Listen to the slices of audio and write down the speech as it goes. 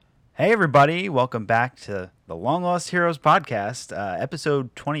Hey, everybody. Welcome back to the Long Lost Heroes podcast,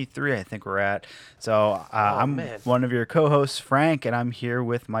 episode 23, I think we're at. So Oh I'm man. one of your co-hosts, Frank, and I'm here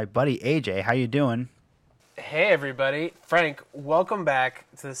with my buddy, AJ. How you doing? Hey everybody. Frank, welcome back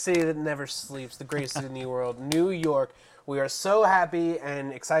to the city that never sleeps, the greatest city in the world, New York. We are so happy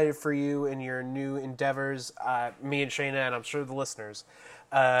and excited for you in your new endeavors. Me and Shayna, and I'm sure the listeners,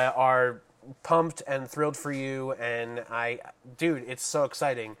 are pumped and thrilled for you. And dude, it's so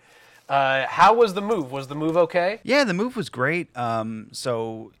exciting. How was the move? Was the move okay? Yeah, the move was great. A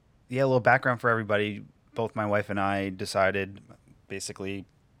little background for everybody. Both my wife and I decided basically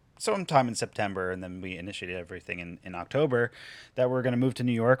sometime in September, and then we initiated everything in October, that we're going to move to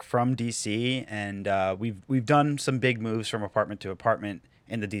New York from DC. And we've done some big moves from apartment to apartment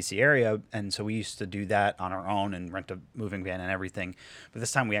in the DC area, and so we used to do that on our own and rent a moving van and everything. But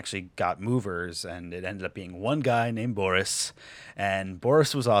this time we actually got movers, and it ended up being one guy named Boris, and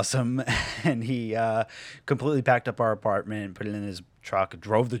Boris was awesome, and he completely packed up our apartment, put it in his truck,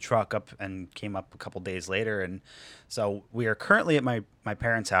 drove the truck up, and came up a couple days later. And so we are currently at my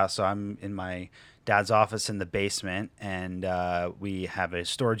parents' house. So I'm in my dad's office in the basement, and we have a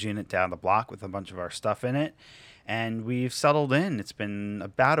storage unit down the block with a bunch of our stuff in it. And we've settled in. It's been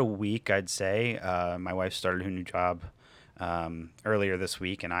about a week, I'd say. My wife started her new job earlier this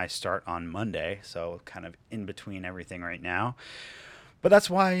week, and I start on Monday. So kind of in between everything right now. But that's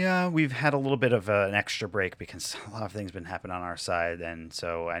why we've had a little bit of an extra break, because a lot of things been happening on our side. And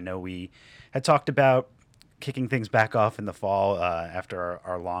so I know we had talked about kicking things back off in the fall after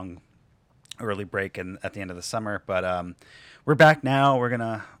our long early break and at the end of the summer. But we're back now. We're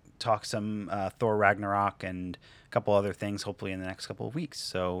gonna talk some Thor Ragnarok and a couple other things, hopefully in the next couple of weeks.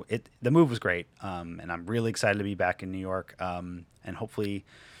 So the move was great, and I'm really excited to be back in New York. And hopefully,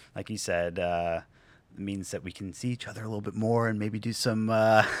 like you said, means that we can see each other a little bit more and maybe do some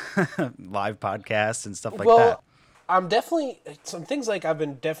live podcasts and stuff like that. Well, I'm definitely some things like I've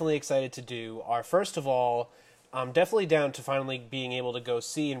been definitely excited to do are first of all, I'm definitely down to finally being able to go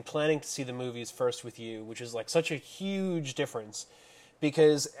see and planning to see the movies first with you, which is like such a huge difference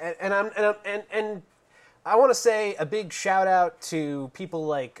because and I want to say a big shout out to people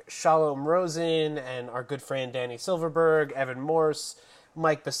like Shalom Rosen and our good friend Danny Silverberg, Evan Morse,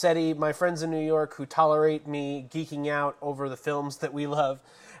 Mike Bassetti, my friends in New York who tolerate me geeking out over the films that we love,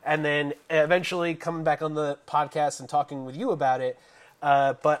 and then eventually coming back on the podcast and talking with you about it.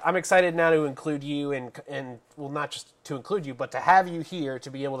 But I'm excited now to include you and well, not just to include you, but to have you here to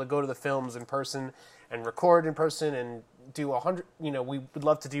be able to go to the films in person and record in person and do 100. You know, we would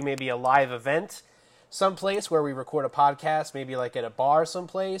love to do maybe a live event someplace where we record a podcast, maybe like at a bar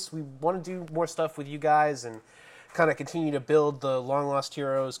someplace. We want to do more stuff with you guys and kind of continue to build the Long Lost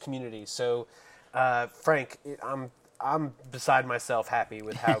Heroes community. So, Frank, I'm beside myself happy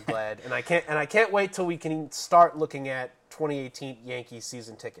with how glad, and I can't wait till we can start looking at 2018 Yankees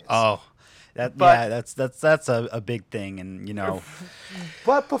season tickets. Oh, But that's a big thing, and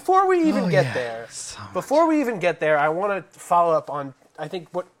but before we even oh get yeah, there, so much. before we even get there, I want to follow up on I think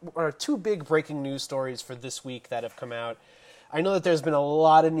what are two big breaking news stories for this week that have come out. I know that there's been a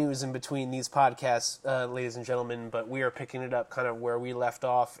lot of news in between these podcasts, ladies and gentlemen, but we are picking it up kind of where we left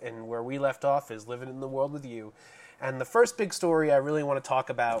off, and where we left off is living in the world with you. And the first big story I really want to talk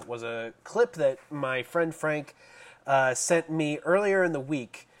about was a clip that my friend Frank sent me earlier in the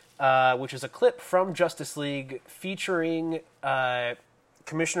week, which is a clip from Justice League featuring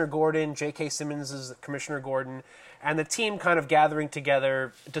Commissioner Gordon, J.K. Simmons is Commissioner Gordon, and the team kind of gathering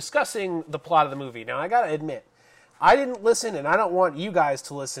together, discussing the plot of the movie. Now, I gotta admit, I didn't listen, and I don't want you guys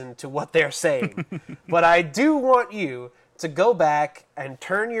to listen to what they're saying, but I do want you to go back and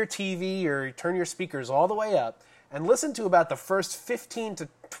turn your TV or turn your speakers all the way up and listen to about the first 15 to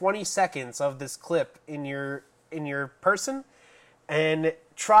 20 seconds of this clip in your person, and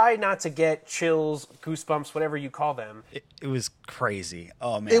try not to get chills, goosebumps, whatever you call them. It was crazy.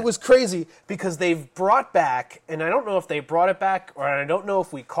 Oh man, It was crazy because they've brought back, and I don't know if they brought it back, or I don't know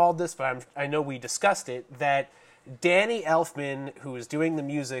if we called this, but I know we discussed it, that Danny Elfman, who is doing the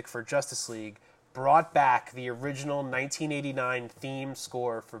music for Justice League, brought back the original 1989 theme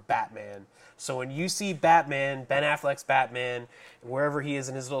score for Batman. So when you see Batman, Ben Affleck's Batman, wherever he is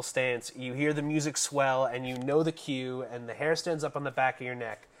in his little stance, you hear the music swell and you know the cue and the hair stands up on the back of your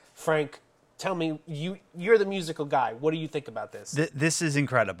neck. Frank, tell me, you're the musical guy. What do you think about this? This is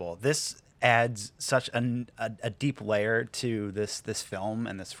incredible. This adds such a deep layer to this film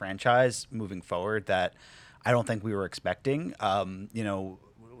and this franchise moving forward that I don't think we were expecting.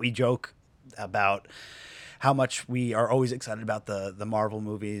 We joke about how much we are always excited about the Marvel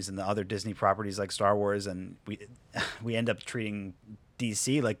movies and the other Disney properties like Star Wars, and we end up treating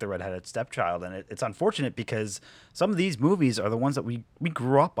DC like the redheaded stepchild, and it's unfortunate because some of these movies are the ones that we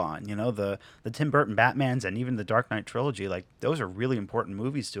grew up on. You know, the Tim Burton Batmans and even the Dark Knight trilogy. Like those are really important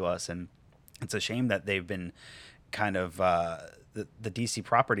movies to us, and it's a shame that they've been kind of the DC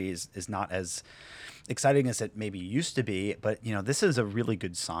property is not as exciting as it maybe used to be. But you know, this is a really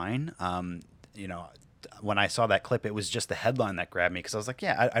good sign. You know, when I saw that clip, it was just the headline that grabbed me because I was like,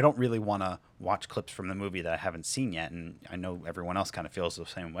 yeah, I don't really want to watch clips from the movie that I haven't seen yet, and I know everyone else kind of feels the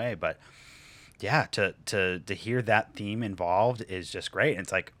same way. But yeah, to hear that theme involved is just great. And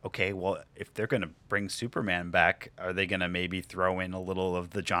it's like, okay, well, if they're going to bring Superman back, are they going to maybe throw in a little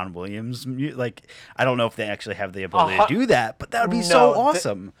of the John Williams? Like, I don't know if they actually have the ability to do that, but that would be so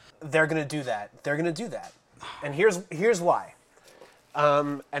awesome. They're going to do that. They're going to do that. And here's why.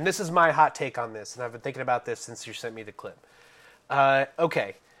 And this is my hot take on this, and I've been thinking about this since you sent me the clip.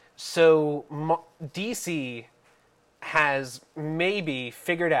 Okay, so DC has maybe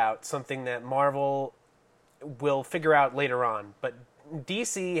figured out something that Marvel will figure out later on, but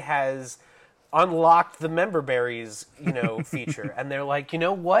DC has unlocked the member berries, feature, and they're like, you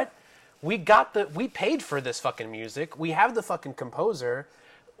know what? We paid for this fucking music. We have the fucking composer.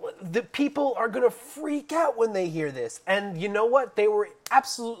 The people are going to freak out when they hear this. And you know what? They were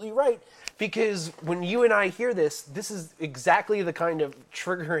absolutely right. Because when you and I hear this is exactly the kind of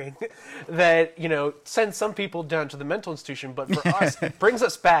triggering that, sends some people down to the mental institution. But for us, it brings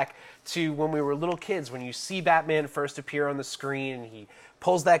us back to when we were little kids. When you see Batman first appear on the screen, and he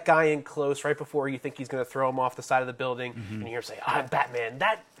pulls that guy in close right before you think he's going to throw him off the side of the building. Mm-hmm. And you hear him say, I'm Batman.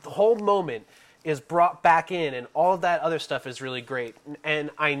 The whole moment is brought back in, and all of that other stuff is really great.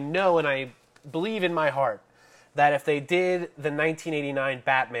 And I know and I believe in my heart that if they did the 1989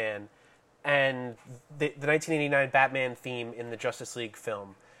 Batman and the 1989 Batman theme in the Justice League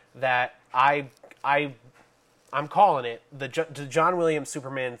film, that I'm calling it, the John Williams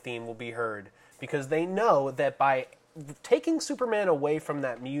Superman theme will be heard, because they know that by taking Superman away from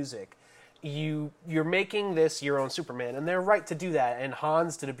that music, you're making this your own Superman, and they're right to do that, and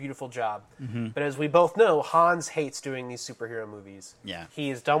Hans did a beautiful job. Mm-hmm. But as we both know, Hans hates doing these superhero movies. Yeah. He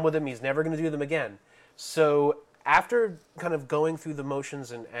is done with them. He's never going to do them again. So after kind of going through the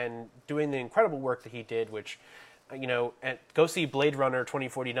motions and doing the incredible work that he did, which, and go see Blade Runner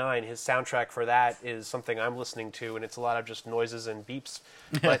 2049, his soundtrack for that is something I'm listening to, and it's a lot of just noises and beeps.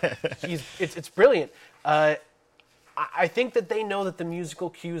 But it's brilliant. I think that they know that the musical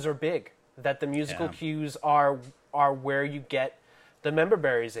cues are big. That the musical cues are where you get the member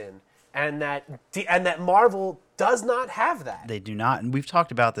berries in, and that Marvel does not have that. They do not, and we've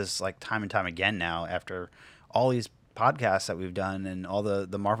talked about this like time and time again now after all these podcasts that we've done and all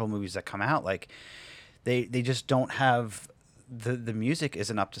the Marvel movies that come out. Like they just don't have the music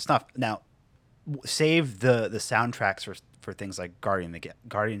isn't up to snuff. Now, save the soundtracks for things like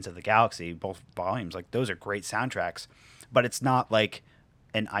Guardians of the Galaxy, both volumes. Like those are great soundtracks, but it's not like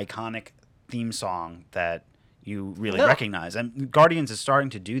an iconic theme song that you really recognize. And Guardians is starting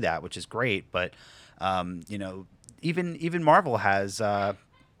to do that, which is great. But even Marvel has the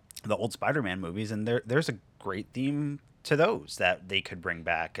old Spider-Man movies, and there's a great theme to those that they could bring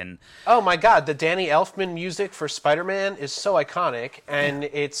back. And oh my God, the Danny Elfman music for Spider-Man is so iconic, and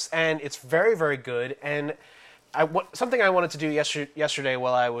it's very, very good. And something I wanted to do yesterday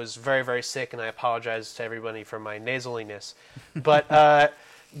while I was very, very sick, and I apologize to everybody for my nasaliness, but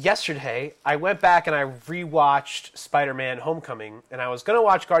yesterday I went back and I rewatched Spider-Man: Homecoming, and I was going to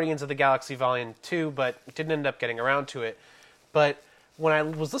watch Guardians of the Galaxy Volume 2, but didn't end up getting around to it. But when I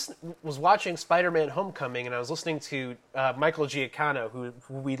was watching Spider-Man: Homecoming, and I was listening to Michael Giacchino, who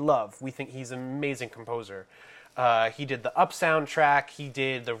we love, we think he's an amazing composer. He did the Up soundtrack, he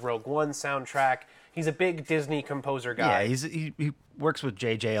did the Rogue One soundtrack. He's a big Disney composer guy. Yeah, he works with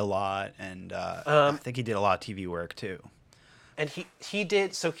JJ a lot, and I think he did a lot of TV work too. And he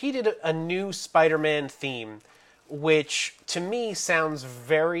did a new Spider-Man theme, which to me sounds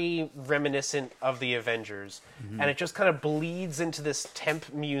very reminiscent of the Avengers. Mm-hmm. And it just kind of bleeds into this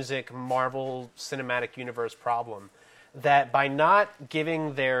temp music Marvel Cinematic Universe problem, that by not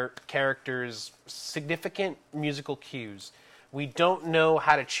giving their characters significant musical cues, we don't know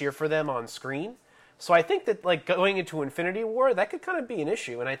how to cheer for them on screen. So I think that, like, going into Infinity War, that could kind of be an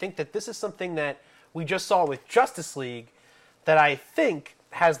issue. And I think that this is something that we just saw with Justice League that I think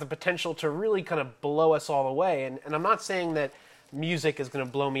has the potential to really kind of blow us all away. And I'm not saying that music is going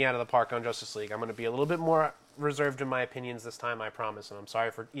to blow me out of the park on Justice League. I'm going to be a little bit more reserved in my opinions this time, I promise. And I'm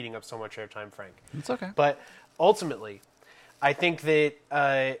sorry for eating up so much airtime, Frank. It's okay. But ultimately, I think that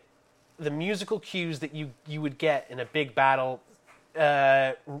the musical cues that you would get in a big battle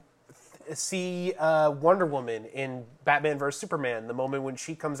see Wonder Woman in Batman vs Superman. The moment when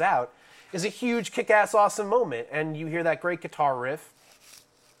she comes out is a huge, kick-ass, awesome moment, and you hear that great guitar riff,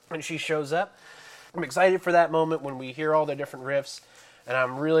 and she shows up. I'm excited for that moment when we hear all the different riffs, and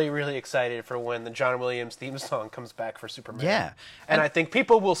I'm really, really excited for when the John Williams theme song comes back for Superman. Yeah. And I think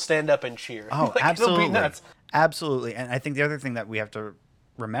people will stand up and cheer. Oh, Like, absolutely. It'll be nuts. Absolutely. And I think the other thing that we have to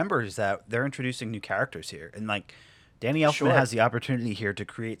remember is that they're introducing new characters here. And like Danny Elfman Sure. has the opportunity here to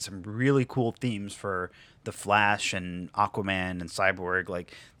create some really cool themes for the Flash and Aquaman and Cyborg.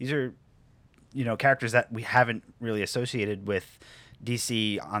 Like these are, characters that we haven't really associated with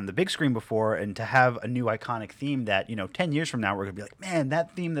DC on the big screen before, and to have a new iconic theme that 10 years from now we're gonna be like, man,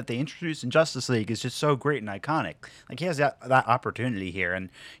 that theme that they introduced in Justice League is just so great and iconic. Like he has that opportunity here, and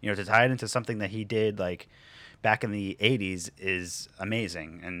to tie it into something that he did like back in the 80s is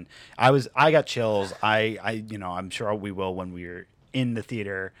amazing. And I got chills. I'm sure we will when we're in the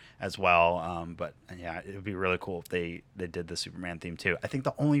theater as well. But yeah, it would be really cool if they did the Superman theme too. I think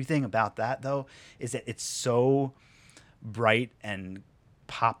the only thing about that though is that it's so bright and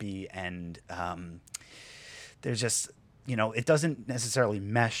poppy, and there's just it doesn't necessarily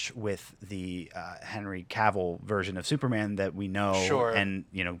mesh with the Henry Cavill version of Superman that we know. Sure. And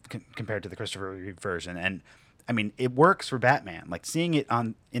compared to the Christopher Reeve version. And I mean, it works for Batman. Like seeing it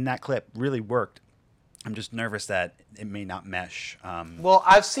in that clip really worked. I'm just nervous that it may not mesh. Well,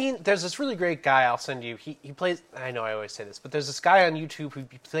 there's this really great guy I'll send you. He plays, I know I always say this, but there's this guy on YouTube who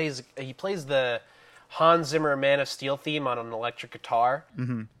plays the Hans Zimmer Man of Steel theme on an electric guitar,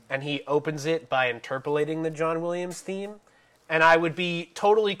 and he opens it by interpolating the John Williams theme. And I would be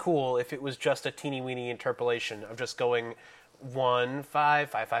totally cool if it was just a teeny weeny interpolation of just going 1 5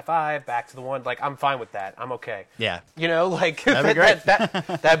 5 5 5 back to the 1. Like I'm fine with that. I'm okay. Yeah. Like That'd be great.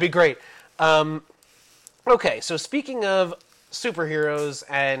 that'd be great. Okay, so speaking of superheroes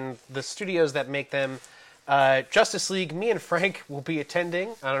and the studios that make them, Justice League, me and Frank will be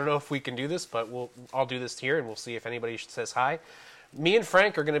attending. I don't know if we can do this, but I'll do this here, and we'll see if anybody says hi. Me and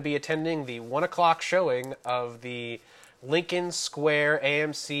Frank are going to be attending the 1 o'clock showing of the Lincoln Square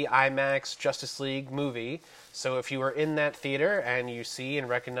AMC IMAX Justice League movie. So if you are in that theater and you see and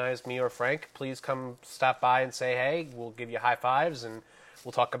recognize me or Frank, please come stop by and say hey. We'll give you high fives, and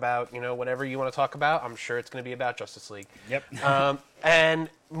we'll talk about, whatever you want to talk about. I'm sure it's going to be about Justice League. Yep. And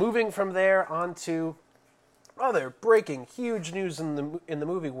moving from there on to other breaking huge news in the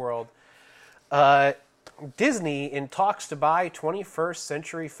movie world. Disney in talks to buy 21st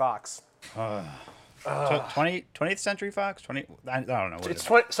Century Fox. 20th Century Fox? I don't know. What It's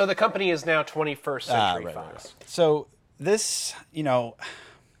is it? so the company is now 21st Century Fox. So this,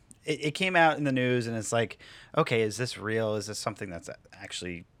 it came out in the news, and it's like, okay, is this real? Is this something that's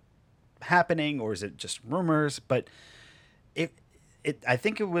actually happening, or is it just rumors? But I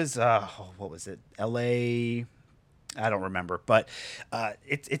think it was, what was it? LA. I don't remember, but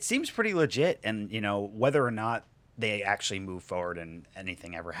it seems pretty legit. And whether or not they actually move forward and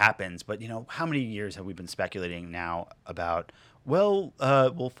anything ever happens, but how many years have we been speculating now about, will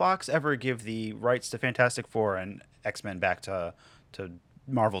Fox ever give the rights to Fantastic Four and X-Men back to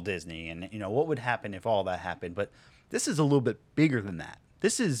Marvel Disney? And what would happen if all that happened? But this is a little bit bigger than that.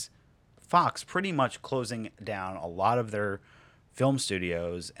 This is Fox pretty much closing down a lot of their film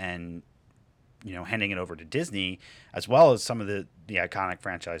studios and handing it over to Disney, as well as some of the iconic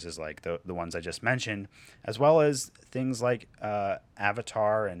franchises like the ones I just mentioned, as well as things like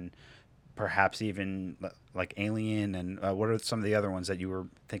Avatar and perhaps even like Alien. And what are some of the other ones that you were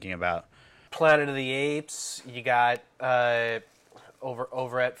thinking about? Planet of the Apes. You got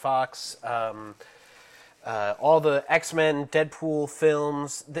over at Fox. All the X-Men, Deadpool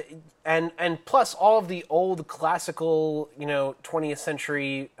films, and plus all of the old classical, 20th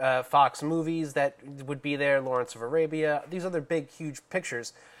century Fox movies that would be there, Lawrence of Arabia, these other big, huge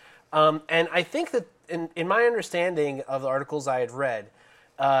pictures. And I think that in my understanding of the articles I had read,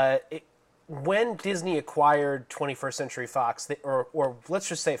 when Disney acquired 21st Century Fox, or let's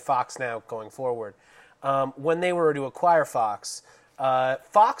just say Fox now going forward, when they were to acquire Fox,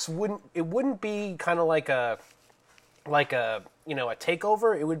 Fox wouldn't be kind of like a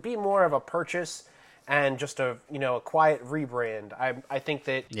takeover. It would be more of a purchase and just a quiet rebrand. I think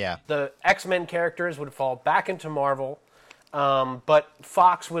that the X-Men characters would fall back into Marvel, but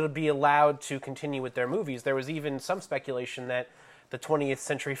Fox would be allowed to continue with their movies. There was even some speculation that the 20th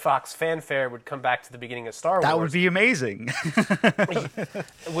Century Fox fanfare would come back to the beginning of Star Wars. That would be amazing.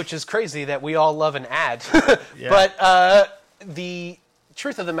 Which is crazy that we all love an ad. But the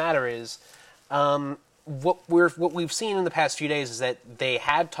truth of the matter is, what we've seen in the past few days is that they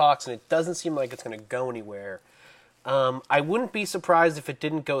had talks, and it doesn't seem like it's going to go anywhere, I wouldn't be surprised if it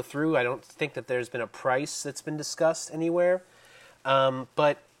didn't go through. I don't think that there's been a price that's been discussed anywhere.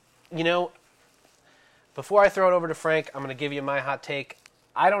 But, you know, before I throw it over to Frank, I'm going to give you my hot take.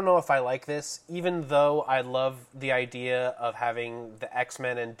 I don't know if I like this, even though I love the idea of having the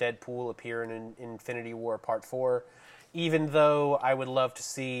X-Men and Deadpool appear in Infinity War Part 4, even though I would love to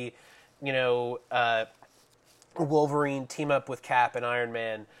see, you know, Wolverine team up with Cap and Iron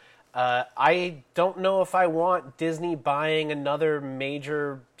Man. I don't know if I want Disney buying another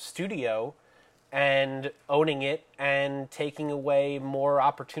major studio and owning it and taking away more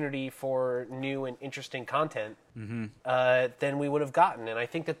opportunity for new and interesting content than we would have gotten. And I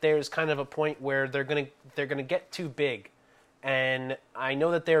think that there's kind of a point where they're gonna get too big. And I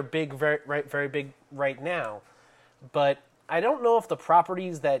know that they're big, very big right now, but I don't know if the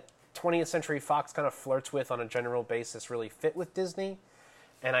properties that 20th Century Fox kind of flirts with on a general basis really fit with Disney.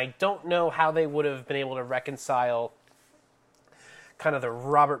 And I don't know how they would have been able to reconcile kind of the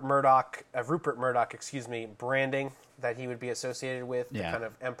Rupert Murdoch, branding that he would be associated with, the kind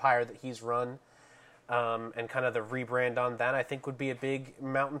of empire that he's run, and kind of the rebrand on that, I think would be a big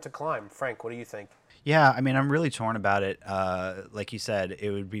mountain to climb. Frank, what do you think? Yeah, I mean, I'm really torn about it. Like you said,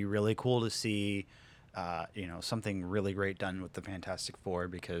 it would be really cool to see, something really great done with the Fantastic Four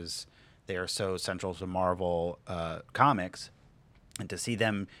because they are so central to Marvel comics. And to see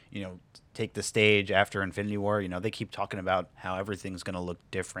them, take the stage after Infinity War, they keep talking about how everything's going to look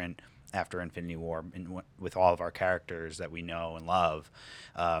different after Infinity War with all of our characters that we know and love.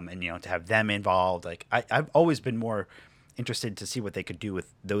 And to have them involved, like I've always been more interested to see what they could do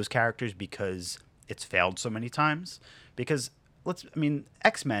with those characters because it's failed so many times. Because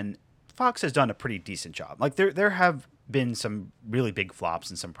X-Men, Fox has done a pretty decent job. Like there have been some really big flops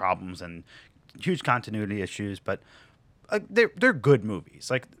and some problems and huge continuity issues, but they're good movies.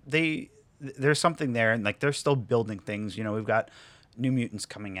 Like there's something there, and like they're still building things. We've got New Mutants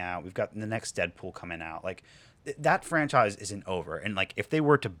coming out. We've got the next Deadpool coming out. Like that franchise isn't over. And like if they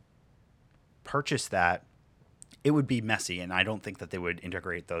were to purchase that, it would be messy. And I don't think that they would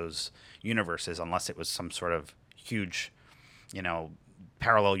integrate those universes unless it was some sort of huge,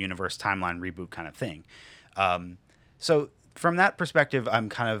 parallel universe timeline reboot kind of thing. So from that perspective, I'm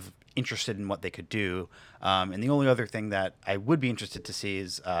kind of interested in what they could do. And the only other thing that I would be interested to see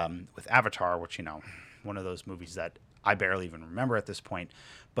is with Avatar, which, one of those movies that I barely even remember at this point,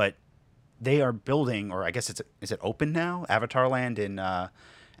 but they are building, or I guess is it open now? Avatar Land in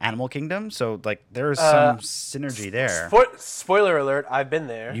Animal Kingdom. So like there's some synergy there. Spoiler alert, I've been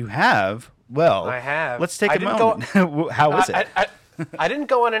there. You have? Well, I have. Let's take a moment. How was it? I didn't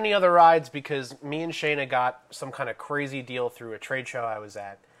go on any other rides because me and Shayna got some kind of crazy deal through a trade show I was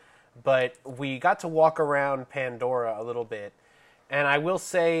at. But we got to walk around Pandora a little bit. And I will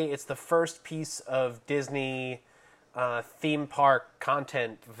say it's the first piece of Disney theme park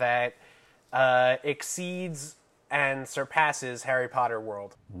content that exceeds and surpasses Harry Potter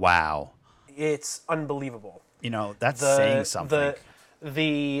World. Wow. It's unbelievable. That's saying something.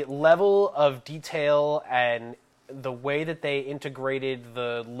 The level of detail and the way that they integrated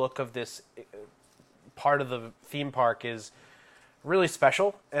the look of this part of the theme park is really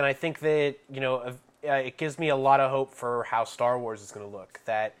special, and I think that it gives me a lot of hope for how Star Wars is going to look.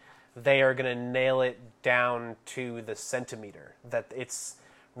 That they are going to nail it down to the centimeter. That it's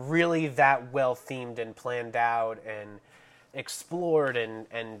really that well themed and planned out and explored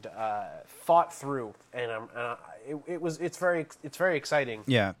and thought through. And it's very exciting.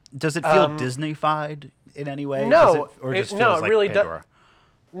 Yeah. Does it feel Disney-fied in any way? No, it really does.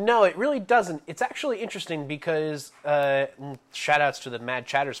 No, it really doesn't. It's actually interesting because, shout-outs to the Mad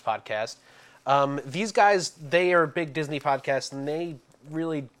Chatters podcast, these guys, they are a big Disney podcast, and they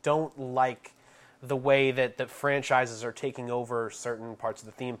really don't like the way that the franchises are taking over certain parts of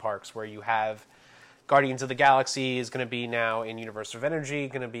the theme parks, where you have Guardians of the Galaxy is going to be now in Universe of Energy,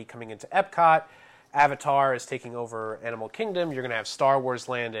 going to be coming into Epcot. Avatar is taking over Animal Kingdom. You're going to have Star Wars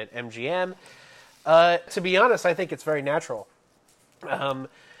Land at MGM. To be honest, I think it's very natural.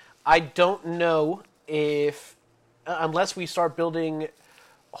 I don't know if, unless we start building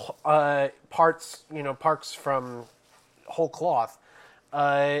parks from whole cloth,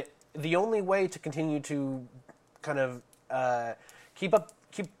 the only way to continue to kind of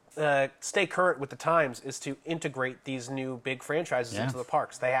stay current with the times is to integrate these new big franchises into the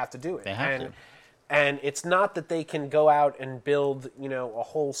parks. They have to do it. They have to. And it's not that they can go out and build, a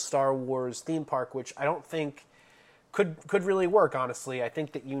whole Star Wars theme park, which I don't think could really work, honestly. I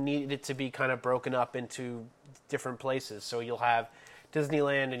think that you need it to be kind of broken up into different places. So you'll have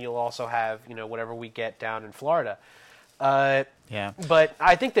Disneyland, and you'll also have, whatever we get down in Florida. Yeah. But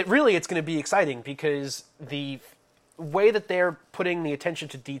I think that really it's going to be exciting because the way that they're putting the attention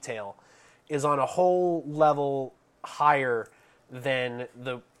to detail is on a whole level higher than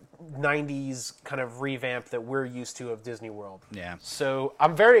the 90s kind of revamp that we're used to of Disney World. Yeah. So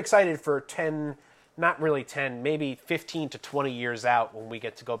I'm very excited for 10, not really 10, maybe 15 to 20 years out when we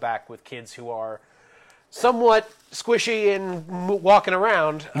get to go back with kids who are somewhat squishy and walking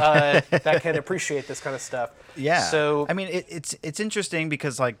around that can appreciate this kind of stuff. Yeah. So I mean, it's interesting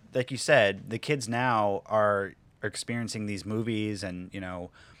because like you said, the kids now are experiencing these movies, and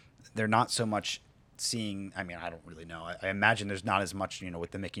they're not so much seeing. I mean, I don't really know. I imagine there's not as much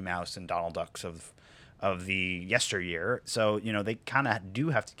with the Mickey Mouse and Donald Ducks of the yesteryear. So they kind of do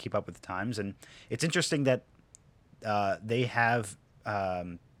have to keep up with the times, and it's interesting that they have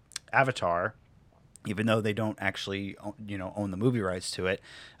Avatar, even though they don't actually own the movie rights to it.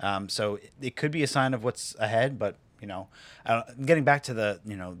 So it could be a sign of what's ahead, but getting back to the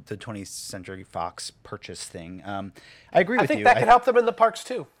the 20th Century Fox purchase thing, I agree with you. I think that could help them in the parks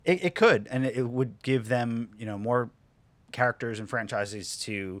too. It could, and it would give them more characters and franchises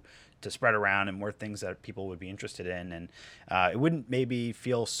to spread around, and more things that people would be interested in, and it wouldn't maybe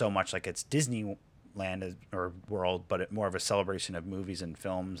feel so much like it's Disneyland or world, but more of a celebration of movies and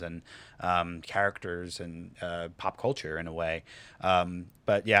films and characters and pop culture in a way.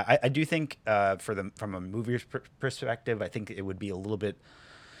 But yeah, I do think from a movie perspective, I think it would be a little bit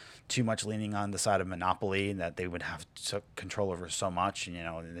too much leaning on the side of monopoly, and that they would have control over so much,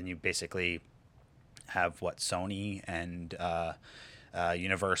 and then you basically have Sony and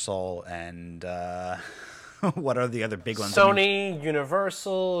Universal and what are the other big ones? Sony,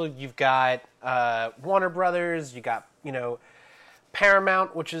 Universal, you've got Warner Brothers, you got,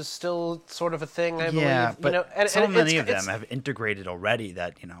 Paramount, which is still sort of a thing, I believe. Yeah, but and so many of them have integrated already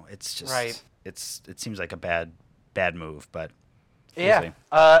that, it's just, right. It seems like a bad move, but yeah.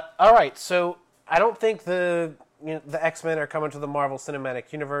 All right, so I don't think the X-Men are coming to the Marvel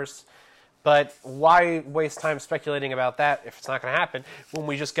Cinematic Universe, but why waste time speculating about that if it's not going to happen when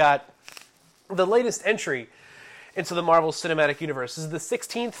we just got the latest entry into the Marvel Cinematic Universe? This is the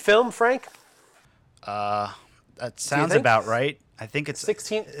 16th film, Frank? That sounds about right. I think it's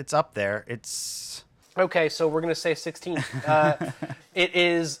 16th. It's up there. It's okay. So we're going to say 16th. It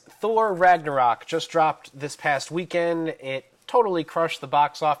is Thor Ragnarok. Just dropped this past weekend. It totally crushed the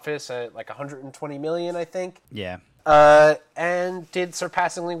box office at like 120 million, I think. Yeah. And did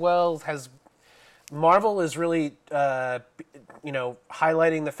surpassingly well. Marvel is really,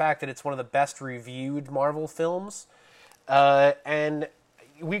 highlighting the fact that it's one of the best reviewed Marvel films. And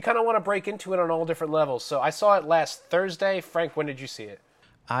we kind of want to break into it on all different levels. So I saw it last Thursday. Frank, when did you see it?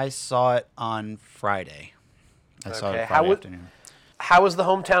 I saw it on Friday. Saw it Friday afternoon. How was the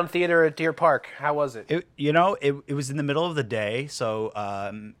hometown theater at Deer Park? How was it? It was in the middle of the day, so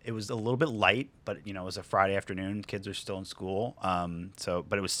it was a little bit light, but it was a Friday afternoon. Kids are still in school,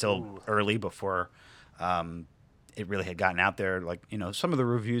 but it was still early before it really had gotten out there. Like some of the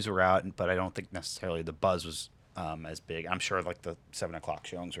reviews were out, but I don't think necessarily the buzz was as big. I'm sure like the 7:00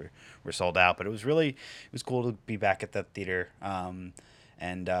 showings were sold out, but it was cool to be back at that theater, and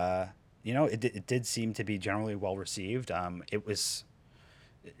it did seem to be generally well received.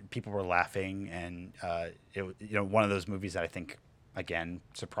 People were laughing, and one of those movies that I think again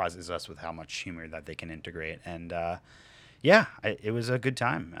surprises us with how much humor that they can integrate. And it was a good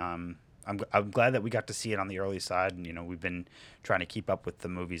time. I'm glad that we got to see it on the early side, and we've been trying to keep up with the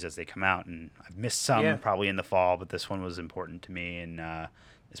movies as they come out, and I've missed some probably in the fall, but this one was important to me, and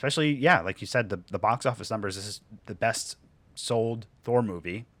especially like you said, the box office numbers. This is the best sold Thor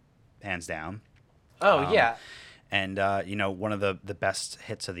movie, hands down. Oh yeah. And, one of the best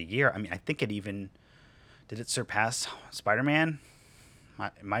hits of the year. I mean, I think did it surpass Spider-Man?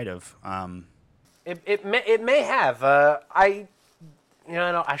 It might have. It may have. I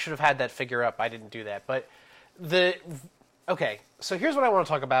should have had that figure up. I didn't do that. But okay, so here's what I want to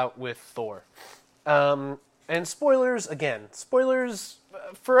talk about with Thor. And spoilers, again. Spoilers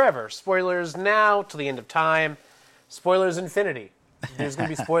forever. Spoilers now till the end of time. Spoilers infinity. There's going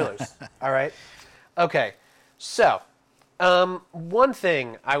to be spoilers. All right? Okay. So, one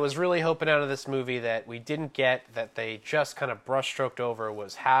thing I was really hoping out of this movie that we didn't get, that they just kind of brushstroked over,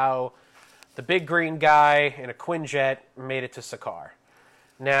 was how the big green guy in a Quinjet made it to Sakaar.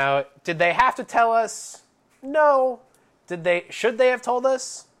 Now, did they have to tell us? No. Should they have told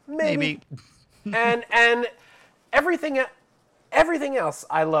us? Maybe. and everything else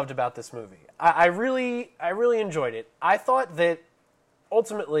I loved about this movie. I really enjoyed it. I thought that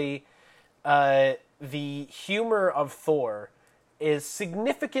ultimately the humor of Thor is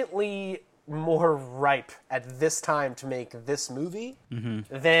significantly more ripe at this time to make this movie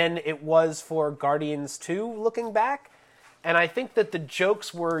than it was for Guardians 2 looking back. And I think that the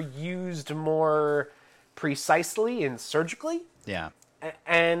jokes were used more precisely and surgically. Yeah.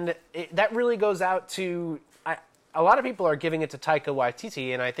 And that really goes out to... a lot of people are giving it to Taika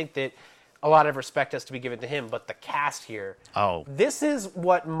Waititi, and I think that a lot of respect has to be given to him, but the cast here... Oh. This is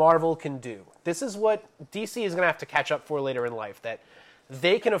what Marvel can do. This is what DC is going to have to catch up for later in life, that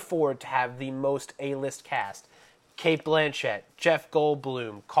they can afford to have the most A-list cast. Cate Blanchett, Jeff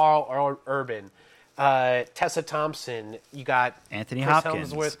Goldblum, Carl Urban, Tessa Thompson, you got Anthony Chris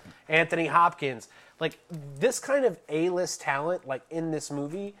Hopkins. Hemsworth, Anthony Hopkins. Like, this kind of A-list talent, like in this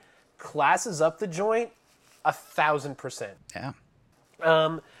movie, classes up the joint 1,000%.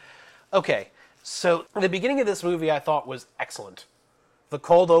 Yeah. Okay, so the beginning of this movie I thought was excellent. The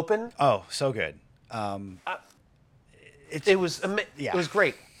cold open, Oh, so good. it was it was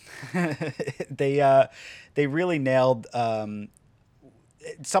great. They really nailed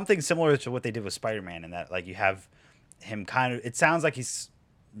something similar to what they did with Spider-Man, in that, like, you have him kind of, it sounds like he's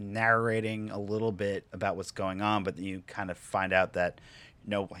narrating a little bit about what's going on, but you kind of find out that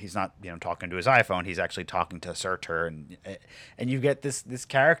no, he's not, talking to his iPhone. He's actually talking to Surtur, and you get this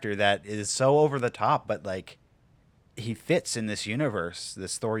character that is so over the top, but like, he fits in this universe,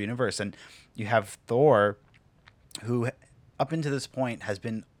 this Thor universe. And you have Thor, who up until this point has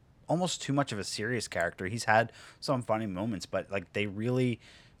been almost too much of a serious character. He's had some funny moments, but like, they really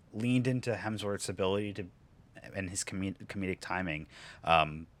leaned into Hemsworth's ability to, and his comedic timing,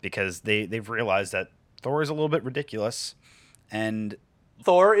 because they've realized that Thor is a little bit ridiculous, and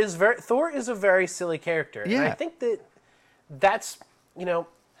Thor is a very silly character. Yeah. And I think that's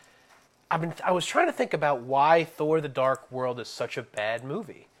I was trying to think about why Thor: The Dark World is such a bad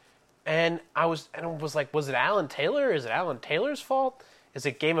movie. And I was like, was it Alan Taylor? Is it Alan Taylor's fault? Is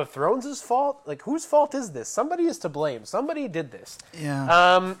it Game of Thrones' fault? Like, whose fault is this? Somebody is to blame. Somebody did this.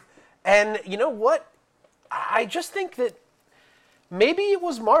 yeah. And you know what? I just think that maybe it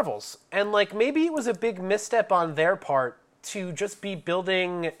was Marvel's, and like, maybe it was a big misstep on their part to just be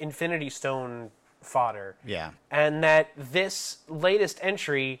building Infinity Stone fodder. Yeah. And that this latest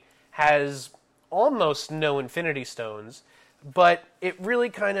entry has almost no Infinity Stones, but it really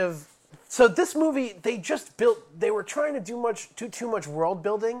kind of... So this movie, they were trying to do too much world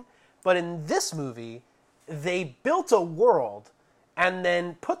building, but in this movie, they built a world and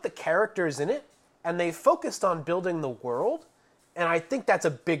then put the characters in it, and they focused on building the world. And I think that's a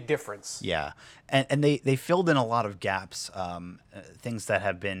big difference. Yeah, and they filled in a lot of gaps, things that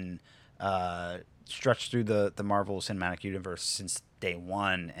have been stretched through the Marvel Cinematic Universe since day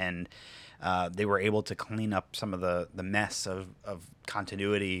one, and they were able to clean up some of the mess of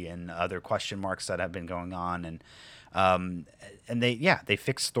continuity and other question marks that have been going on, and they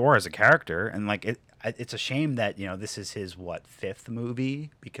fixed Thor as a character, and like, it's a shame that this is his fifth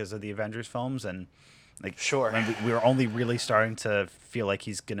movie because of the Avengers films, and like, sure, when we were only really starting to feel like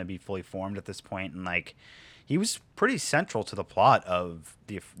he's going to be fully formed at this point, and like, he was pretty central to the plot of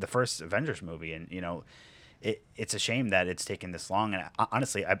the first Avengers movie, and it's a shame that it's taken this long. And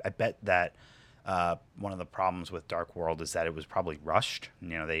honestly, I bet that one of the problems with Dark World is that it was probably rushed.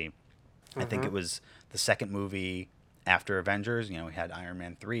 I think it was the second movie after Avengers. We had Iron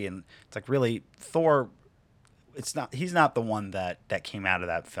Man 3, and it's like, really, Thor, he's not the one that came out of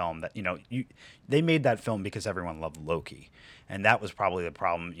that film. That they made that film because everyone loved Loki, and that was probably the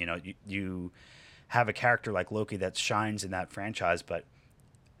problem. You have a character like Loki that shines in that franchise, but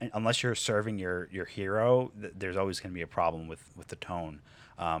unless you're serving your hero, there's always going to be a problem with the tone.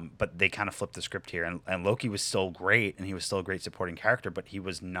 But they kind of flipped the script here, and Loki was still great, and he was still a great supporting character, but he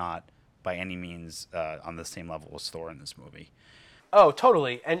was not by any means on the same level as Thor in this movie. Oh,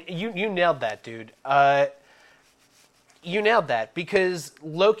 totally. And you nailed that, dude. You nailed that, because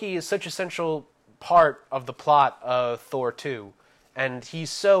Loki is such a central part of the plot of Thor 2, and he's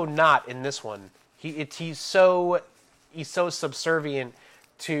so not in this one. He's so subservient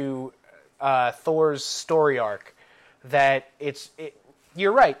to Thor's story arc that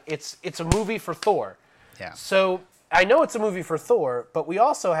you're right. It's a movie for Thor. Yeah. So I know it's a movie for Thor, but we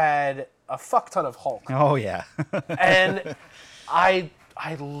also had a fuck ton of Hulk. Oh yeah. And I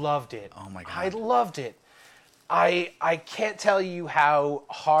loved it. Oh my God. I loved it. I can't tell you how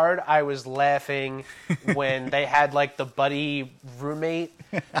hard I was laughing when they had like the buddy roommate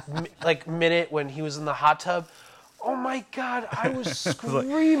minute when he was in the hot tub. Oh my God, I was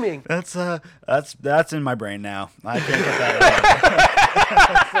screaming. That's in my brain now. I can't get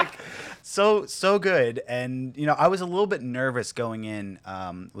that out. It's so good. And I was a little bit nervous going in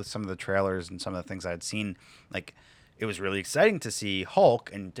with some of the trailers and some of the things I had seen. Like, it was really exciting to see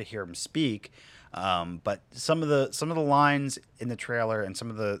Hulk and to hear him speak. But some of the lines in the trailer and some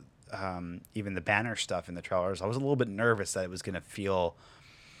of the even the banner stuff in the trailers, I was a little bit nervous that it was going to feel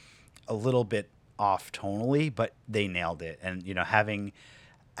a little bit off tonally, but they nailed it. And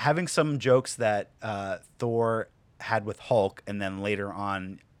having some jokes that Thor had with Hulk, and then later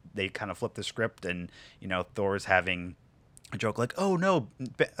on they kind of flipped the script, and Thor's having a joke like, "Oh no,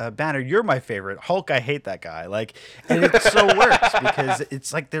 Banner, you're my favorite. Hulk, I hate that guy." Like, and it so works because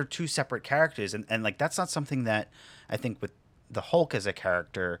it's like they're two separate characters, and like that's not something that I think with the Hulk as a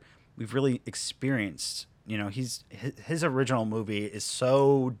character we've really experienced. His original movie is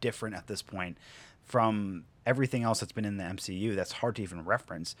so different at this point from everything else that's been in the MCU that's hard to even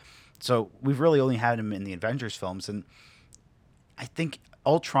reference. So we've really only had him in the Avengers films, and I think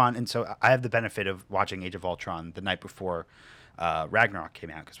Ultron, and so I have the benefit of watching Age of Ultron the night before Ragnarok came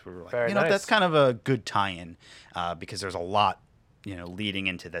out, because we were like, Very nice. that's kind of a good tie-in because there's a lot, leading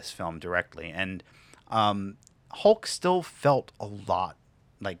into this film directly, and Hulk still felt a lot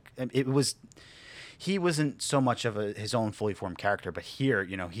like it was. He wasn't so much of his own fully formed character, but here,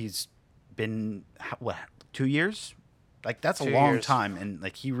 he's been what, 2 years? Like that's a 2 long years. time, and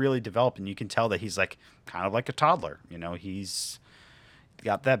like he really developed, and you can tell that he's like kind of like a toddler. He's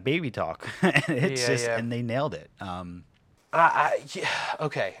got that baby talk, and it's just, and they nailed it. Yeah,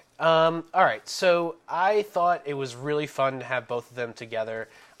 okay. All right. So I thought it was really fun to have both of them together.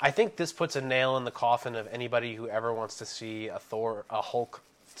 I think this puts a nail in the coffin of anybody who ever wants to see a Hulk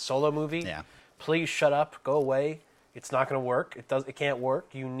solo movie. Yeah. Please shut up. Go away. It's not going to work. It can't work.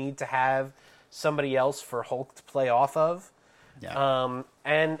 You need to have somebody else for Hulk to play off of. Yeah.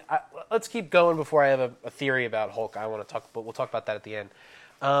 Let's keep going before I have a theory about Hulk I want to talk, but we'll talk about that at the end.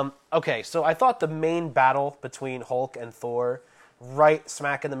 Okay, so I thought the main battle between Hulk and Thor, right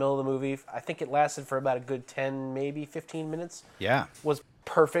smack in the middle of the movie, I think it lasted for about a good 10, maybe 15 minutes. Yeah. Was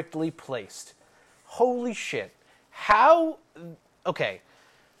perfectly placed. Holy shit. How... Okay.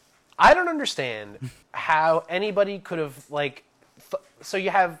 I don't understand how anybody could have, like... So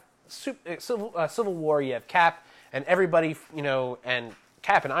you have Civil War, you have Cap, and everybody, and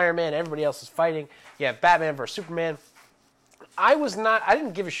Cap and Iron Man, everybody else is fighting. You have Batman versus Superman. I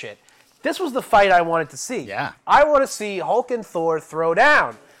didn't give a shit. This was the fight I wanted to see. Yeah. I want to see Hulk and Thor throw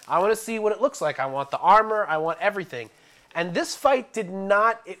down. I want to see what it looks like. I want the armor. I want everything. And this fight did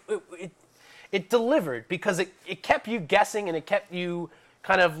not, it delivered, because it kept you guessing, and it kept you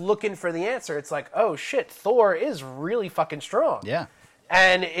kind of looking for the answer. It's like, oh shit, Thor is really fucking strong. Yeah.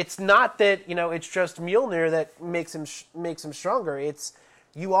 And it's not that, it's just Mjolnir that makes him stronger. It's,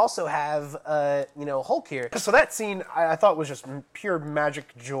 you also have, Hulk here. So that scene I thought was just pure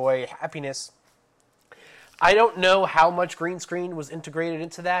magic, joy, happiness. I don't know how much green screen was integrated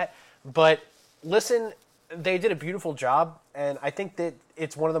into that, but listen, they did a beautiful job, and I think that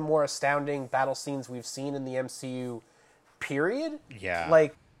it's one of the more astounding battle scenes we've seen in the MCU, period. Yeah.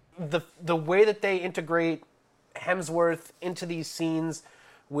 Like, the way that they integrate Hemsworth into these scenes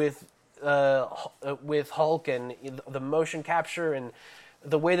with Hulk, and the motion capture, and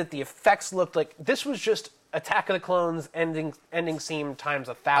the way that the effects looked, like this was just Attack of the Clones ending scene times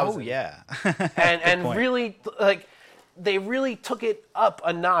 1,000. Oh yeah. and point. Really, like, they really took it up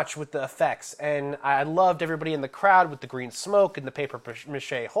a notch with the effects, and I loved everybody in the crowd with the green smoke and the paper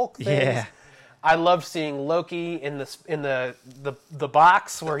mache Hulk things. Yeah. I loved seeing Loki in the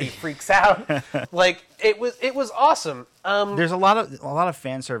box where he freaks out. Like, it was awesome. There's a lot of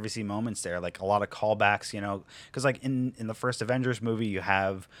fan servicey moments there, like a lot of callbacks, because like in the first Avengers movie, you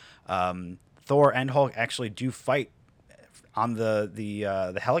have Thor and Hulk actually do fight on the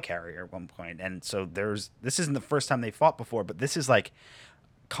helicarrier at one point, and so this isn't the first time they fought before, but this is like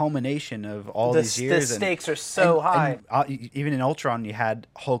culmination of all these years. The stakes are so high. Even in Ultron, you had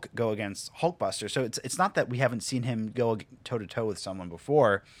Hulk go against Hulkbuster, so it's not that we haven't seen him go toe to toe with someone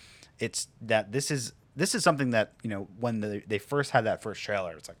before. It's that this is something that when they first had that first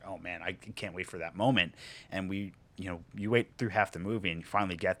trailer, it's like, oh man, I can't wait for that moment, and we. You wait through half the movie and you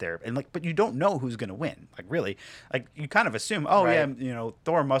finally get there, and but you don't know who's going to win. Like, really, like you kind of assume, oh right. yeah,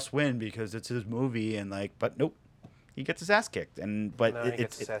 Thor must win because it's his movie, and but nope, he gets his ass kicked. But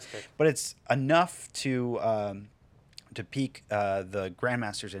it's enough to pique the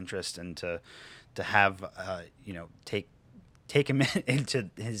Grandmaster's interest, and to have take him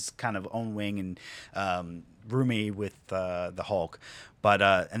into his kind of own wing, and roomy with the Hulk. But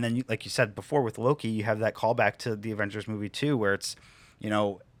and then like you said before with Loki, you have that callback to the Avengers movie too, where it's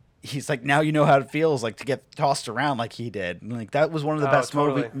he's like, now you know how it feels like to get tossed around like he did. And, like, that was one of the best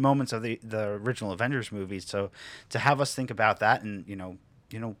moments of the original Avengers movies. So to have us think about that, and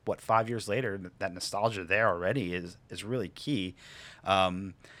what, 5 years later, that nostalgia there already is really key.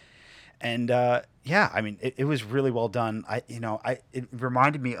 Um, and yeah, I mean, it was really well done. It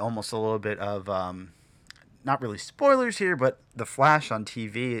reminded me almost a little bit of not really spoilers here, but The Flash on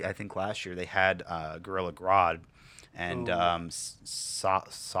TV. I think last year they had Gorilla Grodd and Ooh. wow,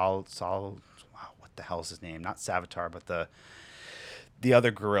 what the hell is his name? Not Savitar, but the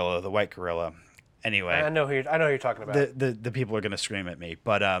other gorilla, the white gorilla. Anyway, I know who you're talking about. the people are gonna scream at me,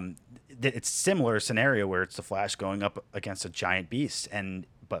 but it's similar scenario where it's the Flash going up against a giant beast, and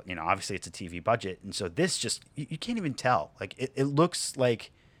but obviously it's a TV budget, and so this just you can't even tell. Like it looks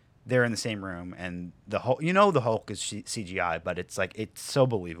like they're in the same room, and the Hulk, the Hulk is CGI, but it's like it's so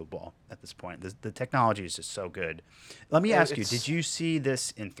believable at this point. The technology is just so good. Let me ask you: did you see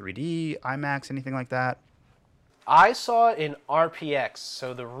this in 3D, IMAX, anything like that? I saw it in RPX,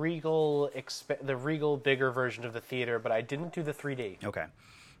 so the Regal bigger version of the theater, but I didn't do the 3D. Okay.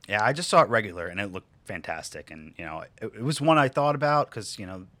 Yeah, I just saw it regular, and it looked fantastic. And it was one I thought about because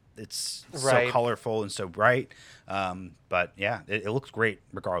it's so Right. colorful and so bright. But yeah, it looks great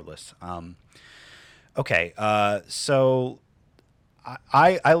regardless. Okay, so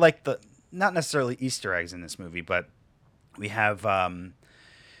I like the not necessarily Easter eggs in this movie, but we have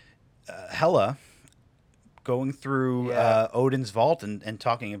Hela going through Yeah. Odin's vault and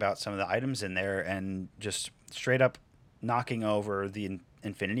talking about some of the items in there and just straight up knocking over the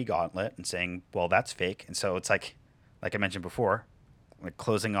Infinity Gauntlet and saying, "Well, that's fake." And so it's like I mentioned before, like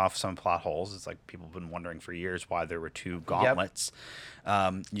closing off some plot holes. It's like people have been wondering for years why there were two Yep. gauntlets.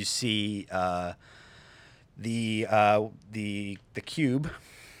 You see the cube,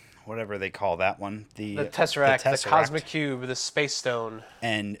 whatever they call that one, The Tesseract, the Cosmic Cube, the Space Stone.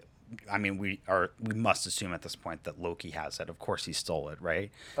 and I mean, we must assume at this point that Loki has it. Of course, he stole it,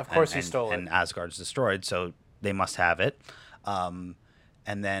 right? Of course he stole it. And Asgard's destroyed, so they must have it. And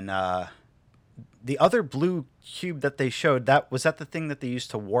then the other blue cube that they showed, that the thing that they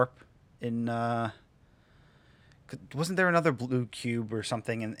used to warp in. Wasn't there another blue cube or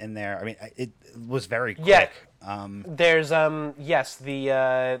something in there? I mean, it was very quick. Yeah. There's yes,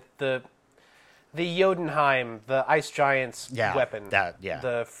 the Jotunheim, the ice giant's Yeah, weapon. yeah.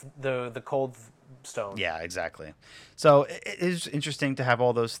 The cold stone. Yeah, exactly. So it is interesting to have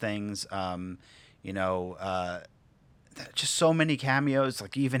all those things. You know, just so many cameos.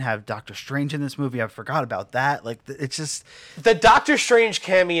 Like you even have Doctor Strange in this movie. I forgot about that. Like it's just The Doctor Strange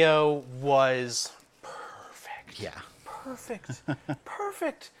cameo was perfect. yeah, Perfect.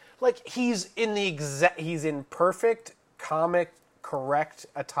 Perfect. Like he's in perfect comic correct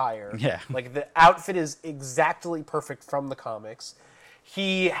attire. Yeah. Like the outfit is exactly perfect from the comics.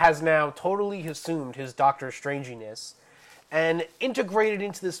 He has now totally assumed his Doctor Stranginess and integrated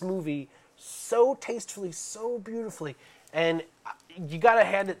into this movie so tastefully, so beautifully. And you got to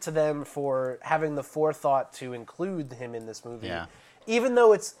hand it to them for having the forethought to include him in this movie. Yeah. Even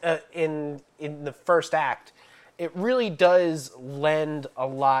though it's in the first act, it really does lend a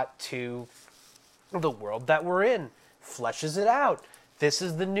lot to the world that we're in. Fleshes it out. This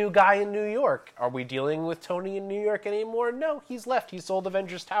is the new guy in New York. Are we dealing with Tony in New York anymore? No, he's left. He sold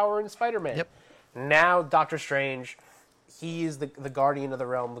Avengers Tower and Spider-Man. Yep. Now Doctor Strange, he is the guardian of the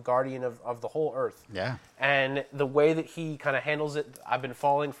realm, the guardian of the whole Earth. Yeah. And the way that he kind of handles it, I've been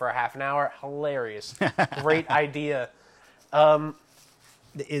falling for a half an hour. Hilarious. Great idea.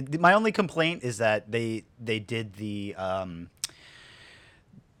 My only complaint is that they did the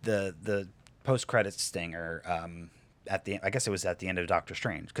post credits stinger at the I guess it was at the end of Doctor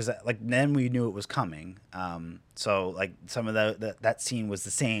Strange because like then we knew it was coming. So like some of that scene was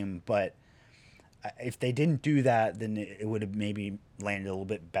the same, but if they didn't do that, then it would have maybe landed a little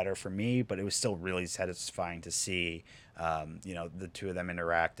bit better for me. But it was still really satisfying to see, the two of them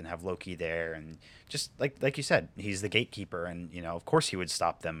interact and have Loki there, and just like you said, he's the gatekeeper, and of course he would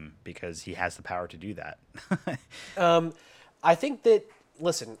stop them because he has the power to do that. I think that,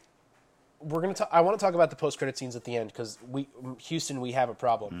 listen, I want to talk about the post-credit scenes at the end because Houston, we have a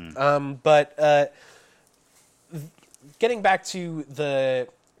problem. But getting back to the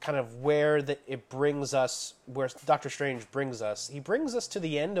kind of where it brings us, where Doctor Strange brings us, he brings us to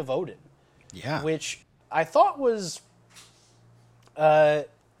the end of Odin, Yeah. which I thought was kind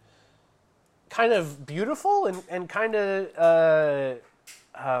of beautiful and kind of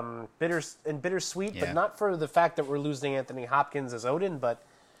bittersweet, Yeah. but not for the fact that we're losing Anthony Hopkins as Odin, but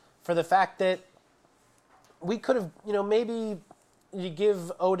for the fact that we could have, maybe you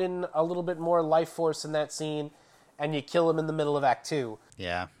give Odin a little bit more life force in that scene and you kill him in the middle of Act 2.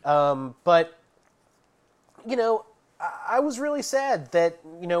 Yeah. But, I was really sad that,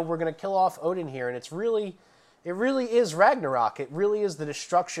 we're going to kill off Odin here, and it's really, It really is Ragnarok. It really is the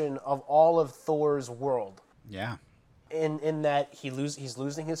destruction of all of Thor's world. Yeah. In that he's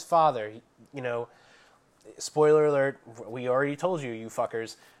losing his father. Spoiler alert, we already told you, you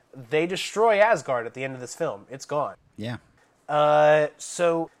fuckers. They destroy Asgard at the end of this film. It's gone. Yeah.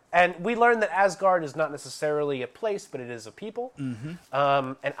 And we learned that Asgard is not necessarily a place, but it is a people.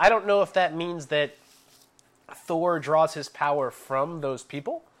 Mm-hmm. And I don't know if that means that Thor draws his power from those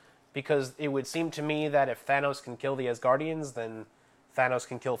people, because it would seem to me that if Thanos can kill the Asgardians, then Thanos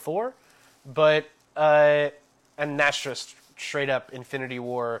can kill Thor. But and that's just straight up Infinity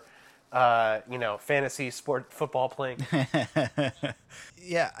War, fantasy sport football playing.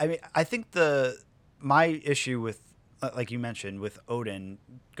 Yeah, I mean, I think my issue with, like you mentioned, with Odin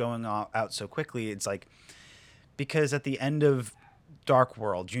going out so quickly, it's like, because at the end of Dark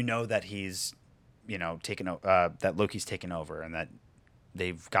World, you know that he's, that Loki's taken over and that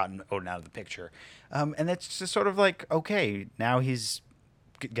they've gotten Odin out of the picture. And it's just sort of like, okay, now he's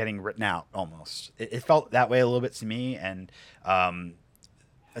getting written out almost. It felt that way a little bit to me. And right.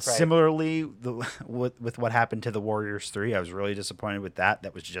 Similarly, with what happened to the Warriors 3, I was really disappointed with that.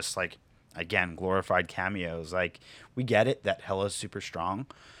 That was just like, again, glorified cameos. Like, we get it that Hela's super strong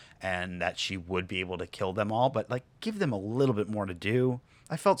and that she would be able to kill them all, but like, give them a little bit more to do.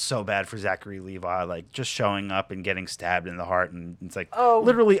 I felt so bad for Zachary Levi, like just showing up and getting stabbed in the heart, and it's like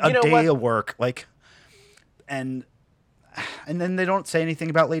literally a day of work, like, and then they don't say anything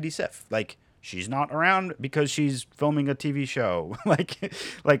about Lady Sif, like she's not around because she's filming a TV show,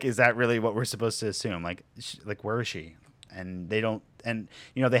 like is that really what we're supposed to assume? Like where is she? And they don't, and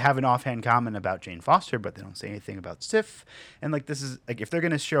they have an offhand comment about Jane Foster, but they don't say anything about Sif, and like this is like if they're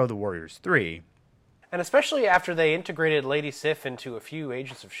gonna show the Warriors 3. And especially after they integrated Lady Sif into a few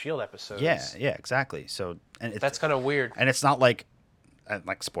Agents of S.H.I.E.L.D. episodes. Yeah, exactly. So, and that's kind of weird. And it's not like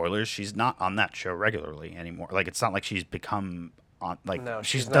spoilers, she's not on that show regularly anymore. Like, it's not like she's become on, like, no,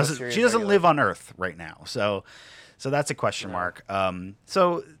 she doesn't live on Earth right now. So that's a question mark.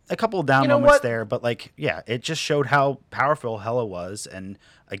 So a couple of down moments there, but like, yeah, it just showed how powerful Hela was. And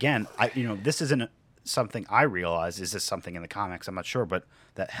again, this isn't something I realize. Is this something in the comics? I'm not sure, but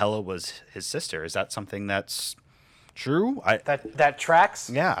that Hela was his sister. Is that something that's true? That tracks?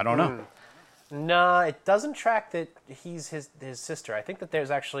 Yeah, I don't know. Nah, it doesn't track that he's his sister. I think that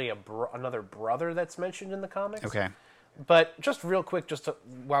there's actually another brother that's mentioned in the comics. Okay. But just real quick,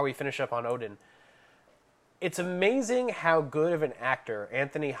 while we finish up on Odin, it's amazing how good of an actor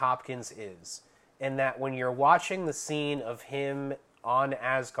Anthony Hopkins is, in that when you're watching the scene of him on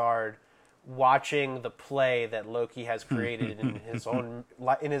Asgard, watching the play that Loki has created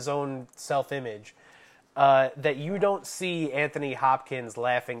in his own self-image, that you don't see Anthony Hopkins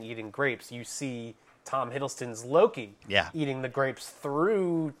laughing eating grapes. You see Tom Hiddleston's Loki eating the grapes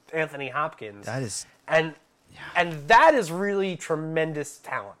through Anthony Hopkins. That is, and that is really tremendous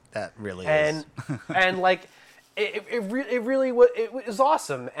talent. That really is. And like it really was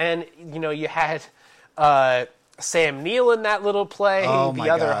awesome. And you had Sam Neill in that little play, the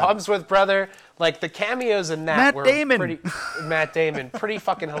other Hemsworth brother. Like, the cameos in that were Matt Damon, pretty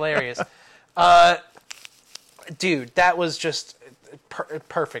fucking hilarious. Dude, that was just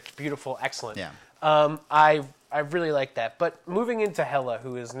perfect, beautiful, excellent. Yeah. I really like that. But moving into Hela,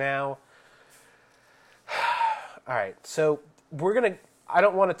 who is now... All right, so I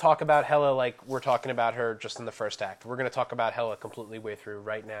don't want to talk about Hela like we're talking about her just in the first act. We're going to talk about Hela completely way through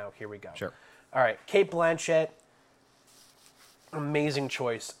right now. Here we go. Sure. All right, Cate Blanchett, amazing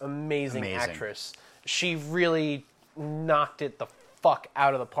choice, amazing actress. She really knocked it the fuck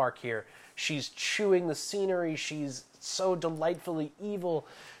out of the park here. She's chewing the scenery. She's so delightfully evil.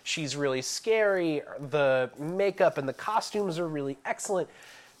 She's really scary. The makeup and the costumes are really excellent.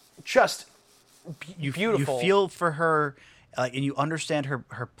 Just beautiful. You feel for her, and you understand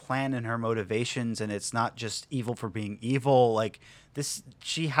her plan and her motivations, and it's not just evil for being evil. Like,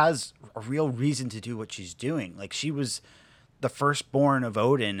 she has a real reason to do what she's doing. Like, she was the firstborn of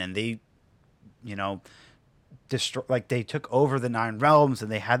Odin, and they, they took over the 9 realms,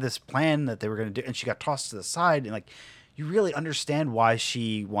 and they had this plan that they were going to do, and she got tossed to the side, and like, you really understand why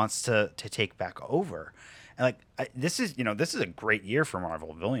she wants to take back over. And like, this is a great year for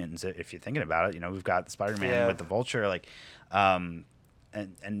Marvel villains if you're thinking about it. We've got Spider-Man with the Vulture, like, and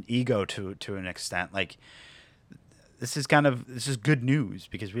Ego to an extent. Like, this is good news,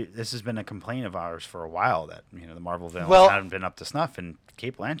 because this has been a complaint of ours for a while, that the Marvel villains haven't been up to snuff, and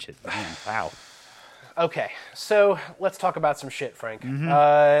Cate Blanchett, man, wow. Okay, so let's talk about some shit, Frank. Mm-hmm.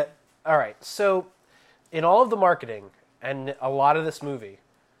 All right, so in all of the marketing and a lot of this movie,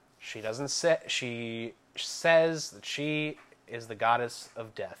 she says that she is the goddess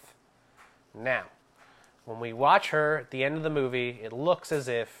of death. Now, When we watch her at the end of the movie, it looks as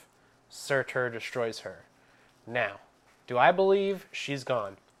if Surtur destroys her. Now, do I believe she's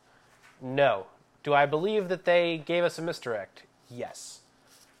gone? No. Do I believe that they gave us a misdirect? Yes.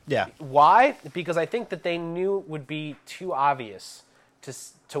 Yeah. Why? Because I think that they knew it would be too obvious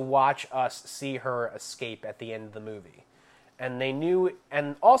to watch us see her escape at the end of the movie. And they knew,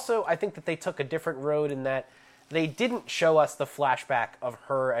 and also I think that they took a different road in that they didn't show us the flashback of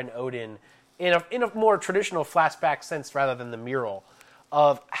her and Odin in a more traditional flashback sense rather than the mural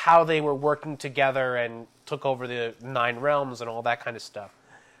of how they were working together and took over the 9 realms and all that kind of stuff.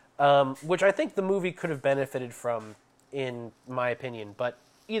 Which I think the movie could have benefited from, in my opinion. But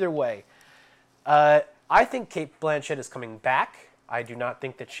either way, I think Cate Blanchett is coming back. I do not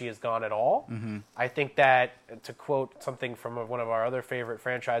think that she is gone at all. Mm-hmm. I think that, to quote something from one of our other favorite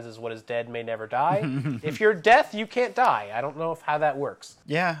franchises, what is dead may never die. If you're death, you can't die. I don't know how that works.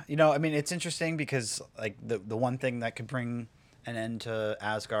 Yeah, I mean, it's interesting because like the one thing that could bring an end to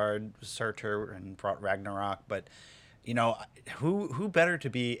Asgard was Surtur and brought Ragnarok, but who better to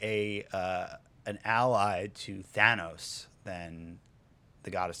be an ally to Thanos than the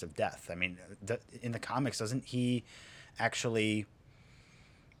goddess of death? I mean, in the comics, doesn't he actually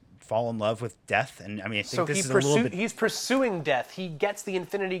fall in love with death? And I mean, I think this is a little bit... he's pursuing death. He gets the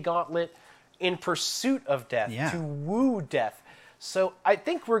Infinity Gauntlet in pursuit of death, to woo death. So I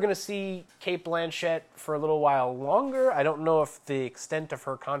think we're going to see Cate Blanchett for a little while longer. I don't know if the extent of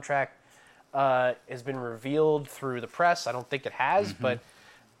her contract has been revealed through the press. I don't think it has, but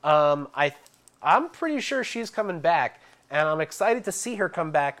I'm pretty sure she's coming back, and I'm excited to see her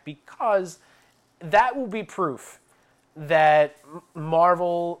come back because that will be proof that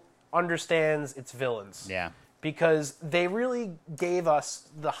Marvel understands its villains. Yeah. Because they really gave us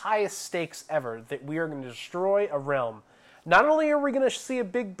the highest stakes ever, that we are going to destroy a realm. Not only are we going to see a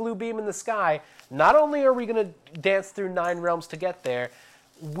big blue beam in the sky, not only are we going to dance through 9 realms to get there,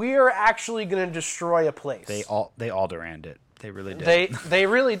 we're actually going to destroy a place. They Alderanned it. They really did.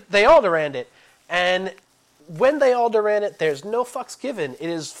 They Alderanned it. And when they Alderanned it, there's no fucks given. It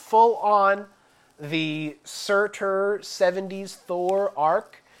is full on the Surtur 70s Thor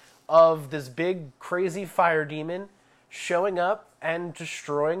arc of this big crazy fire demon showing up and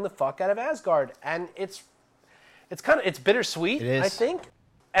destroying the fuck out of Asgard. And it's bittersweet, it is. I think.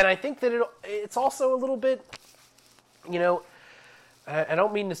 And I think that it's also a little bit, I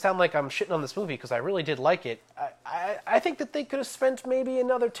don't mean to sound like I'm shitting on this movie because I really did like it. I think that they could have spent maybe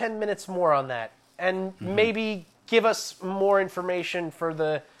another 10 minutes more on that and maybe give us more information for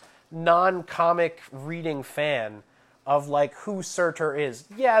the non-comic reading fan of like who Surtur is.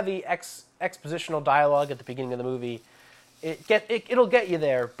 Yeah, the expositional dialogue at the beginning of the movie, it'll get you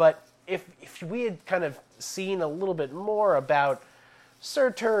there. But if we had kind of seen a little bit more about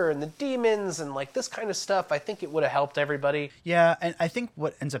Surtur and the demons and like this kind of stuff, I think it would have helped everybody. Yeah, and I think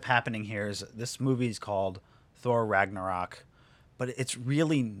what ends up happening here is this movie is called Thor Ragnarok, but it's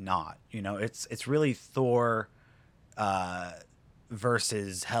really not. It's really Thor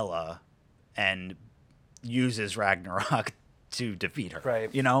versus Hela, and uses Ragnarok to defeat her.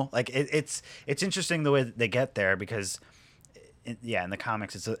 Right. It's interesting the way that they get there because, in the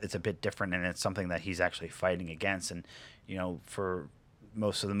comics it's a bit different, and it's something that he's actually fighting against, and for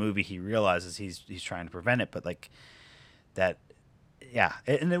most of the movie he realizes he's trying to prevent it, but like that. Yeah,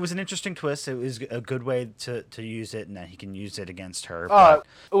 and it was an interesting twist. It was a good way to use it, and that he can use it against her.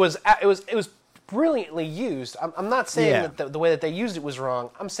 It was brilliantly used. I'm not saying that the way that they used it was wrong.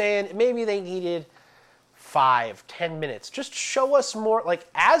 I'm saying maybe they needed 5-10 minutes. Just show us more. Like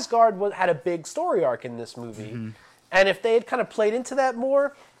Asgard had a big story arc in this movie, and if they had kind of played into that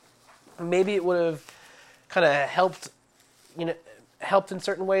more, maybe it would have kind of helped in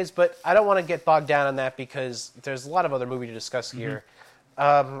certain ways. But I don't want to get bogged down on that because there's a lot of other movie to discuss here.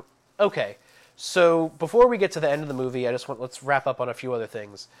 Okay, so before we get to the end of the movie, let's wrap up on a few other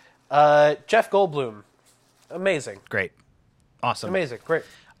things. Jeff Goldblum, amazing, great, awesome, amazing, great.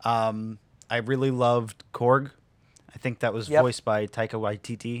 I really loved Korg. I think that was voiced by Taika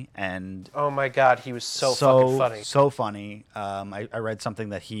Waititi, and oh my god, he was so fucking funny. So funny. I read something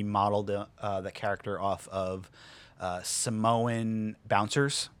that he modeled the character off of Samoan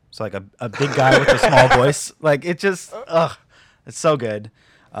bouncers. So like a big guy with a small voice. Like it just, it's so good.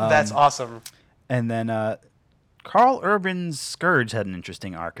 That's awesome. And then Carl Urban's Scourge had an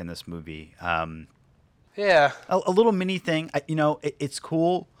interesting arc in this movie. Yeah, a little mini thing. It's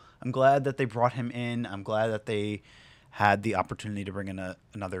cool. I'm glad that they brought him in. I'm glad that they had the opportunity to bring in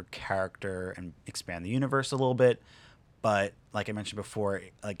another character and expand the universe a little bit. But like I mentioned before,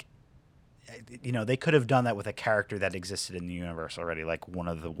 like they could have done that with a character that existed in the universe already, like one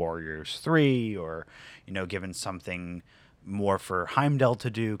of the Warriors 3, or, given something more for Heimdall to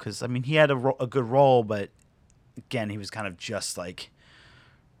do. Because, I mean, he had a good role, but again, he was kind of just like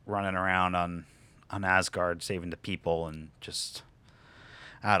running around on Asgard saving the people, and just,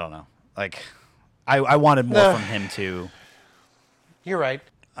 I don't know. Like, I wanted more from him too. You're right.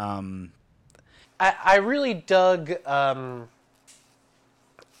 I really dug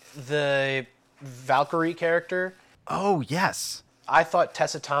the Valkyrie character. Oh, yes. I thought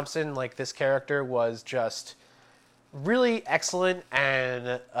Tessa Thompson, like this character, was just really excellent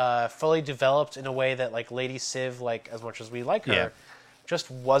and fully developed in a way that like Lady Civ, like as much as we like her, just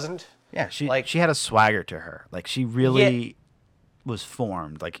wasn't. Yeah, she had a swagger to her. Like she really was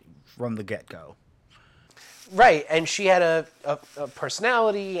formed like from the get-go. Right, and she had a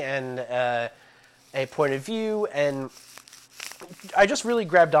personality and a point of view, and I just really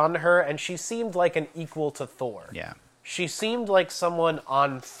grabbed onto her, and she seemed like an equal to Thor. Yeah. She seemed like someone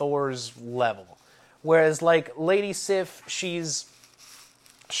on Thor's level. Whereas, like, Lady Sif, she's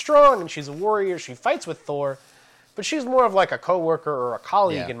strong and she's a warrior, she fights with Thor, but she's more of like a coworker or a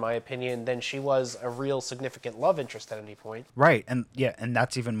colleague, in my opinion, than she was a real significant love interest at any point. Right, and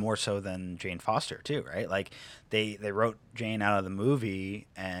that's even more so than Jane Foster too, right? Like they wrote Jane out of the movie,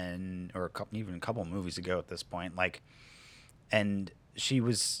 or even a couple of movies ago at this point, like, and she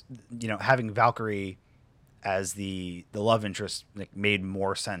was, having Valkyrie as the love interest, like, made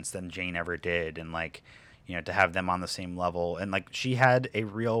more sense than Jane ever did, and like, to have them on the same level, and like she had a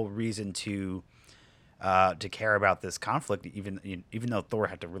real reason to care about this conflict, even though Thor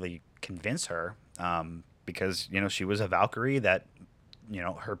had to really convince her, because she was a Valkyrie that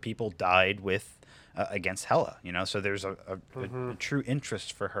her people died with against Hela, so there's a true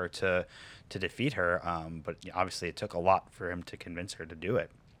interest for her to defeat her, but obviously it took a lot for him to convince her to do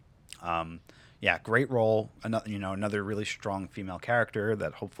it. Great role, another really strong female character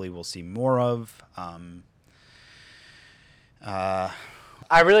that hopefully we'll see more of.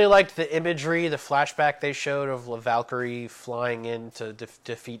 I really liked the imagery, the flashback they showed of Valkyrie flying in to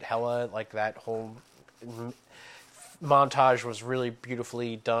defeat Hela. Like, that whole montage was really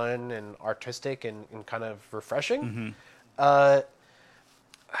beautifully done and artistic and kind of refreshing. My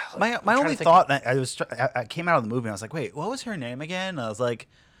only thought, I came out of the movie and I was like, wait, what was her name again? And I was like,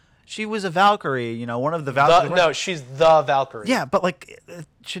 she was a Valkyrie, one of the Valkyries. No, she's the Valkyrie. Yeah, but like,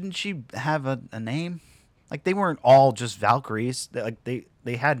 shouldn't she have a name? Like, they weren't all just Valkyries.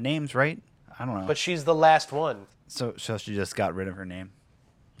 They had names, right? I don't know. But she's the last one. So she just got rid of her name.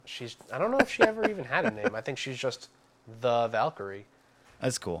 I don't know if she ever even had a name. I think she's just the Valkyrie.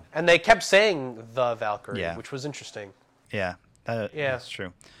 That's cool. And they kept saying the Valkyrie, which was interesting. Yeah. That's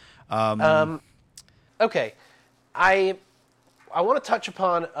true. Okay. I want to touch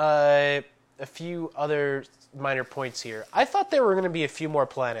upon a few other minor points here. I thought there were going to be a few more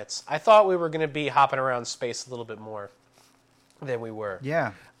planets. I thought we were going to be hopping around space a little bit more than we were.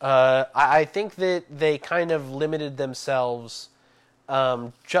 Yeah. I think that they kind of limited themselves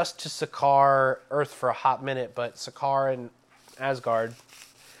just to Sakaar, Earth for a hot minute, but Sakaar and Asgard.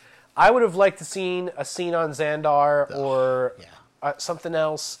 I would have liked to seen a scene on Xandar or something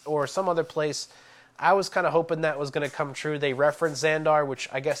else or some other place. I was kind of hoping that was going to come true. They referenced Xandar, which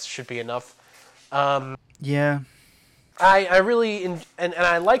I guess should be enough. Yeah. I really and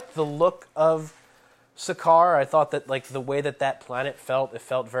I liked the look of Sakaar. I thought that, like, the way that planet felt, it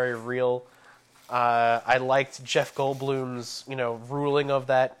felt very real. I liked Jeff Goldblum's, ruling of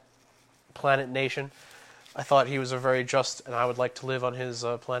that planet nation. I thought he was a very just, and I would like to live on his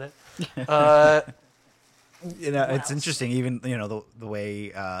planet. It's interesting, even the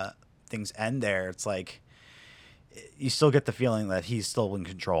way things end there. It's like you still get the feeling that he's still in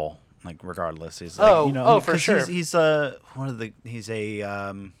control. Like, regardless, he's like, for sure. He's he's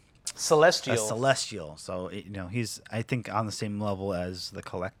a Celestial. A celestial. So he's, I think, on the same level as the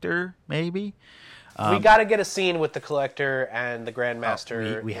Collector, maybe. We got to get a scene with the Collector and the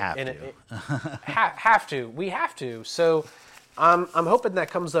Grandmaster. We have to. Have to. We have to. So I'm hoping that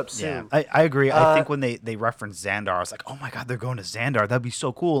comes up soon. Yeah, I agree. I think when they referenced Xandar, I was like, oh my god, they're going to Xandar. That'd be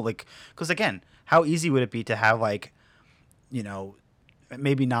so cool. Like, because again, how easy would it be to have, like,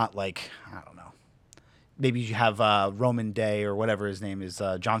 maybe not, like, I don't know. Maybe you have Roman Day or whatever his name is,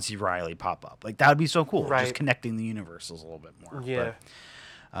 John C. Reilly pop up. Like, that would be so cool. Right. Just connecting the universes a little bit more. Yeah.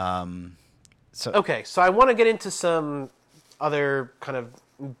 But, okay, so I want to get into some other kind of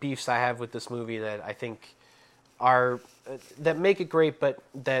beefs I have with this movie that I think are that make it great, but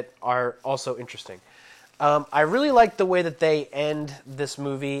that are also interesting. I really like the way that they end this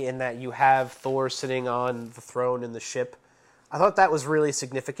movie in that you have Thor sitting on the throne in the ship, I thought that was really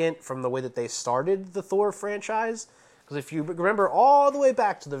significant from the way that they started the Thor franchise. Because if you remember all the way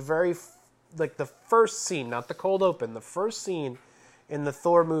back to the the first scene, not the cold open, the first scene in the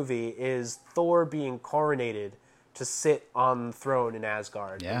Thor movie is Thor being coronated to sit on the throne in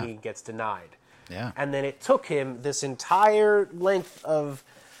Asgard, Yeah. and he gets denied. Yeah. And then it took him this entire length of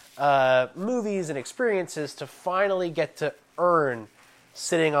movies and experiences to finally get to earn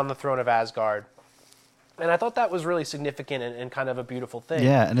sitting on the throne of Asgard. And I thought that was really significant and kind of a beautiful thing.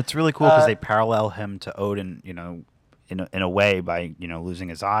 Yeah, and it's really cool because they parallel him to Odin, you know, in a way by, you know, losing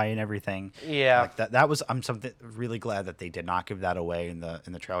his eye and everything. Yeah. Like that was I'm something really glad that they did not give that away in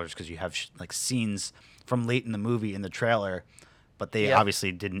the trailers, because you have like scenes from late in the movie in the trailer, but they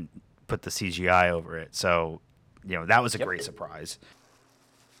obviously didn't put the CGI over it. So, you know, that was a great surprise.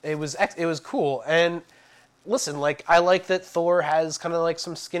 It was cool. And listen, like, I like that Thor has kind of like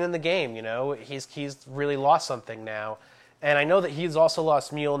some skin in the game, you know. He's really lost something now. And I know that he's also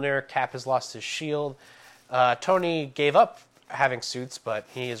lost Mjolnir. Cap has lost his shield. Tony gave up having suits, but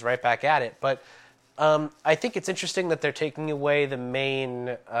he is right back at it. But I think it's interesting that they're taking away the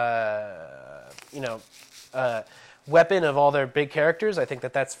main, weapon of all their big characters. I think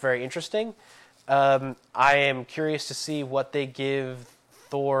that that's very interesting. I am curious to see what they give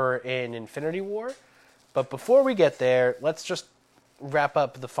Thor in Infinity War. But before we get there, let's just wrap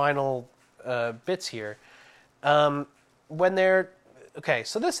up the final bits here. When they're okay,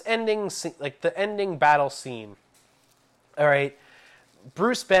 so this ending scene, like the ending battle scene. All right,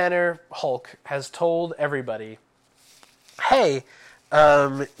 Bruce Banner, Hulk, has told everybody, "Hey,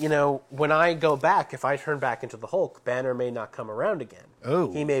 when I go back, if I turn back into the Hulk, Banner may not come around again.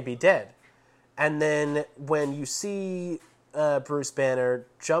 Oh. He may be dead." And then when you see Bruce Banner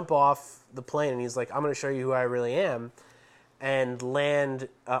jump off the plane and he's like, "I'm going to show you who I really am," and land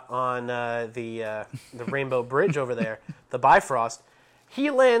on the Rainbow Bridge over there, the Bifrost, he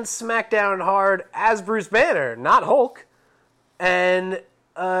lands smack down hard as Bruce Banner, not Hulk. And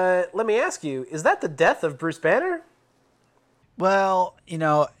let me ask you, is that the death of Bruce Banner? Well, you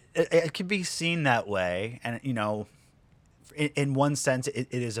know, it could be seen that way, and you know, in one sense, it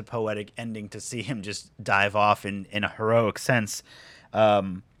is a poetic ending to see him just dive off in a heroic sense.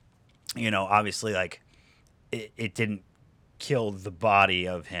 You know, obviously, like it didn't kill the body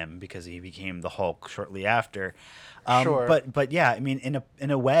of him because he became the Hulk shortly after. Sure. But yeah, I mean,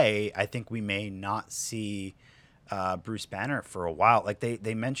 in a way, I think we may not see Bruce Banner for a while. Like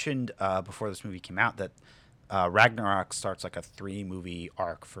they mentioned before this movie came out that Ragnarok starts like a 3-movie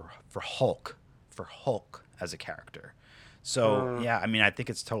arc for Hulk as a character. So yeah, I mean, I think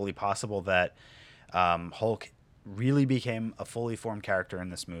it's totally possible that Hulk really became a fully formed character in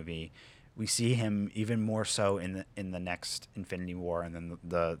this movie. We see him even more so in the next Infinity War and then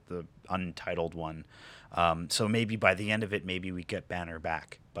the untitled one. So maybe by the end of it, maybe we get Banner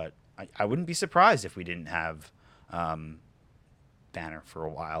back. But I wouldn't be surprised if we didn't have Banner for a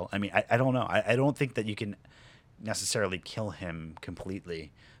while. I mean, I don't know. I don't think that you can necessarily kill him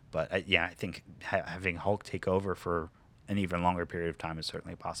completely. But I think having Hulk take over for an even longer period of time is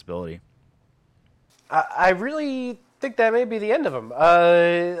certainly a possibility. I really think that may be the end of him.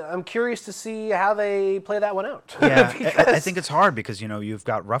 I'm curious to see how they play that one out. Yeah, I think it's hard because, you know, you've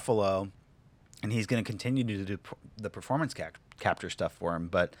got Ruffalo, and he's going to continue to do the performance capture stuff for him.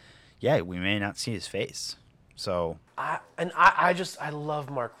 But, yeah, we may not see his face. So I love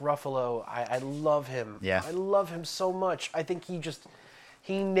Mark Ruffalo. I love him. Yeah. I love him so much. I think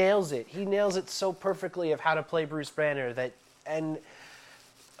he nails it. He nails it so perfectly of how to play Bruce Banner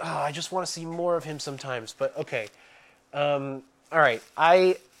I just want to see more of him sometimes. But okay, all right.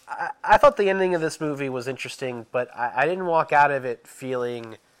 I thought the ending of this movie was interesting, but I didn't walk out of it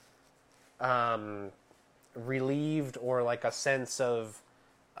feeling relieved or like a sense of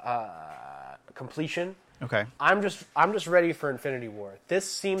completion. okay. I'm just ready for Infinity War.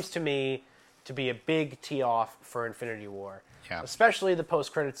 This seems to me to be a big tee off for Infinity War. Yeah. Especially the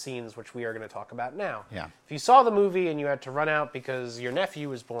post-credit scenes, which we are going to talk about now. Yeah. If you saw the movie and you had to run out because your nephew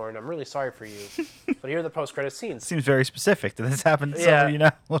was born, I'm really sorry for you. But here are the post-credit scenes. Seems very specific. Did this happen to Yeah. somebody you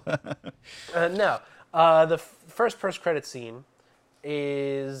know? No. The first post-credit scene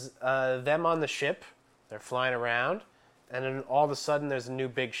is them on the ship. They're flying around. And then all of a sudden there's a new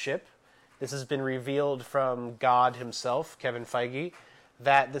big ship. This has been revealed from God himself, Kevin Feige,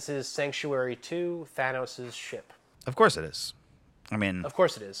 that this is Sanctuary 2, Thanos' ship. Of course it is. I mean, Of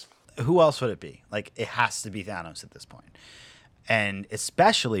course it is. who else would it be? Like, it has to be Thanos at this point. And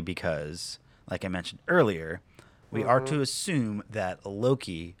especially because, like I mentioned earlier, we are to assume that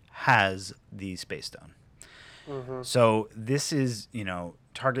Loki has the Space Stone. So this is, you know,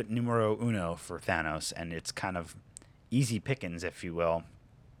 target numero uno for Thanos, and it's kind of easy pickings, if you will,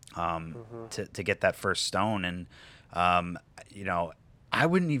 to get that first stone. And you know,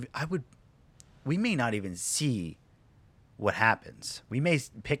 we may not even see what happens. We may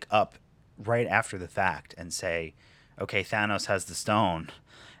pick up right after the fact and say, okay, Thanos has the stone.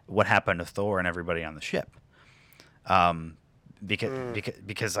 What happened to Thor and everybody on the ship?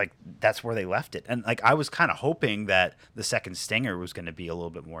 Because like that's where they left it. And like I was kind of hoping that the second stinger was going to be a little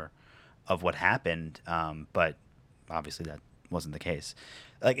bit more of what happened, but obviously that wasn't the case.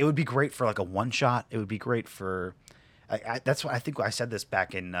 Like it would be great for like a one shot. It would be great for. That's what I think. I said this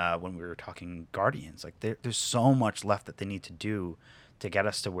back in when we were talking Guardians. Like there's so much left that they need to do to get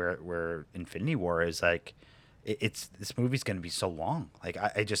us to where Infinity War is. Like it's this movie's going to be so long. Like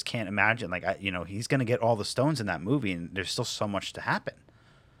I just can't imagine. Like he's going to get all the stones in that movie, and there's still so much to happen.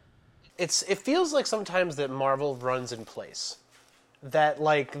 It feels like sometimes that Marvel runs in place, that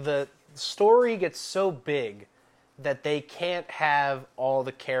like the story gets so big that they can't have all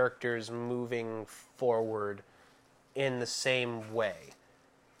the characters moving forward in the same way.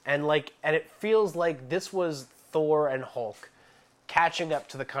 And it feels like this was Thor and Hulk catching up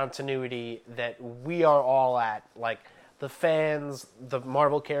to the continuity that we are all at, like the fans, the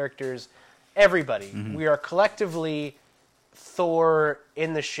Marvel characters, everybody. Mm-hmm. We are collectively Thor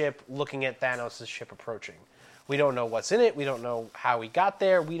in the ship looking at Thanos' ship approaching. We don't know what's in it, we don't know how he got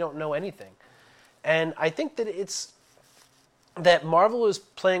there, we don't know anything. And I think that Marvel is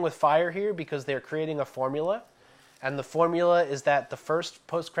playing with fire here because they're creating a formula. And the formula is that the first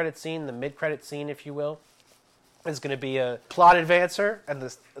post-credit scene, the mid-credit scene, if you will, is going to be a plot advancer, and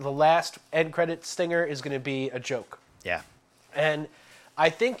the last end-credit stinger is going to be a joke. Yeah. And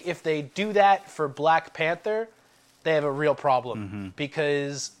I think if they do that for Black Panther, they have a real problem,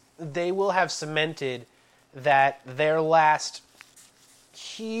 because they will have cemented that their last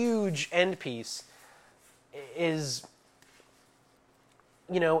huge end piece is,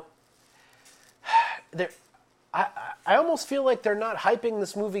 I almost feel like they're not hyping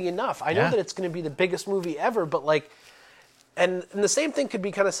this movie enough. I know that it's going to be the biggest movie ever, but and the same thing could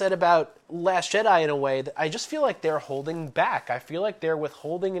be kind of said about Last Jedi in a way. That I just feel like they're holding back. I feel like they're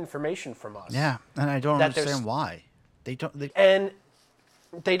withholding information from us. Yeah, and I don't understand why. They don't.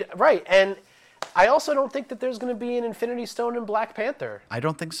 Right, and I also don't think that there's going to be an Infinity Stone in Black Panther. I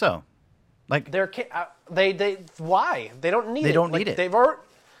don't think so. Like why? They don't need it. They don't need it.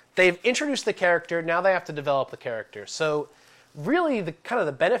 They've introduced the character, now they have to develop the character. So really the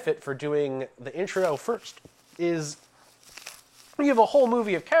benefit for doing the intro first is you have a whole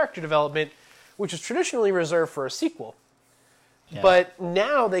movie of character development, which is traditionally reserved for a sequel. Yeah. But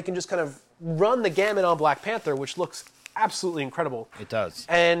now they can just kind of run the gamut on Black Panther, which looks absolutely incredible. It does.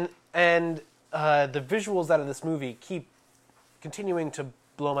 And the visuals out of this movie keep continuing to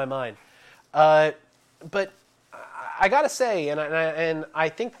blow my mind. But I gotta say, and I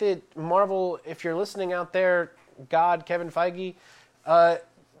think that Marvel, if you're listening out there, God, Kevin Feige,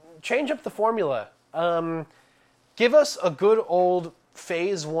 change up the formula. Give us a good old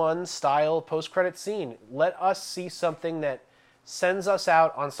Phase 1 style post-credit scene. Let us see something that sends us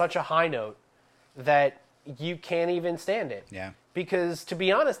out on such a high note that you can't even stand it. Yeah. Because, to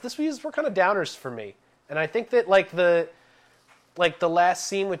be honest, this movies were kind of downers for me. And I think that, the last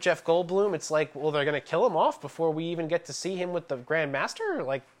scene with Jeff Goldblum, it's like, well, they're going to kill him off before we even get to see him with the Grand Master?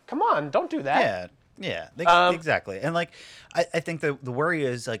 Like, come on, don't do that. Yeah, exactly. And, I think the worry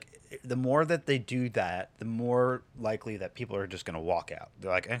is, the more that they do that, the more likely that people are just going to walk out.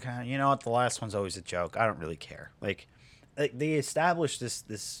 They're like, okay, you know what, the last one's always a joke. I don't really care. Like they established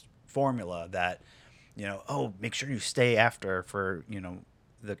this formula that, make sure you stay after for,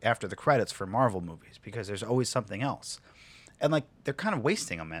 after the credits for Marvel movies because there's always something else. And they're kind of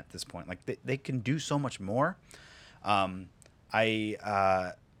wasting them at this point. They can do so much more. I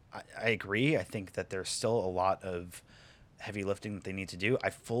agree. I think that there's still a lot of heavy lifting that they need to do. I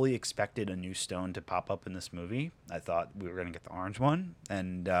fully expected a new stone to pop up in this movie. I thought we were going to get the orange one,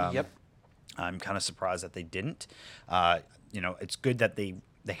 and yep. I'm kind of surprised that they didn't. It's good that they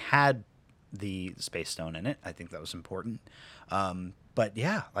had the space stone in it. I think that was important. But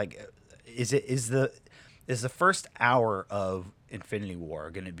yeah, is the first hour of Infinity War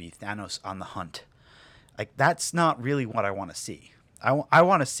going to be Thanos on the hunt? That's not really what I want to see. I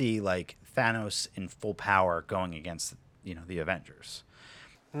want to see Thanos in full power going against the Avengers.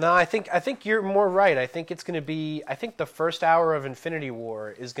 No, I think you're more right. I think it's going to be. I think the first hour of Infinity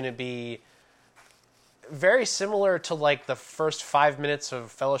War is going to be very similar to the first 5 minutes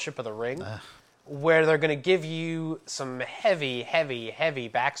of Fellowship of the Ring, where they're going to give you some heavy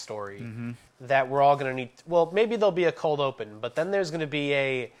backstory that we're all going to need. Well, maybe there'll be a cold open, but then there's going to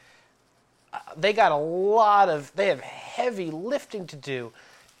be they have heavy lifting to do,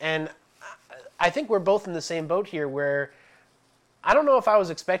 and I think we're both in the same boat here. Where I don't know if I was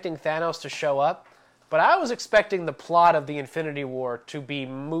expecting Thanos to show up, but I was expecting the plot of the Infinity War to be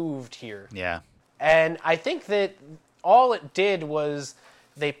moved here. Yeah. And I think that all it did was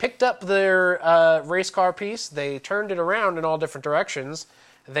they picked up their race car piece, they turned it around in all different directions,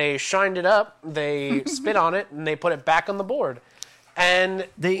 they shined it up, they spit on it, and they put it back on the board. And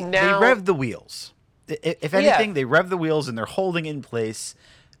They now, rev the wheels. If anything, they rev the wheels and they're holding in place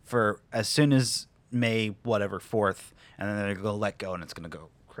for as soon as May 4th, and then they're going to let go and it's going to go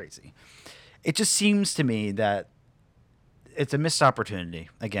crazy. It just seems to me that it's a missed opportunity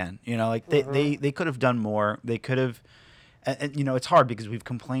again. Like they could have done more. They could have, and it's hard because we've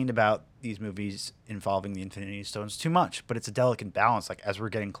complained about these movies involving the Infinity Stones too much, but it's a delicate balance. Like as we're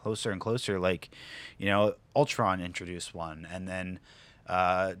getting closer and closer, like, Ultron introduced one, and then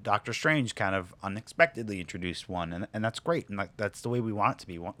Doctor Strange kind of unexpectedly introduced one, and that's great. And like that's the way we want it to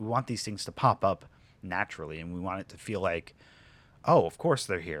be. We want these things to pop up naturally, and we want it to feel like, oh, of course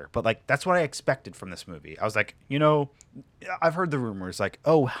they're here. But like that's what I expected from this movie. I was like, I've heard the rumors like,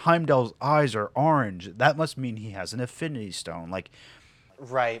 oh, Heimdall's eyes are orange. That must mean he has an Infinity Stone. Like,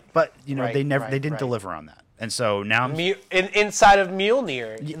 right. but Right, they didn't right. deliver on that. And so now I'm Inside of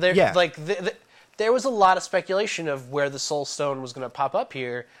Mjolnir, yeah. like there was a lot of speculation of where the Soul Stone was going to pop up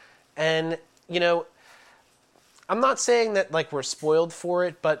here, and I'm not saying that like we're spoiled for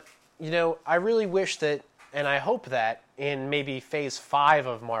it, but I really wish that, and I hope that in maybe Phase 5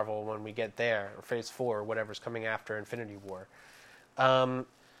 of Marvel, when we get there, or Phase 4, whatever's coming after Infinity War,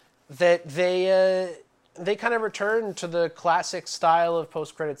 that they kind of return to the classic style of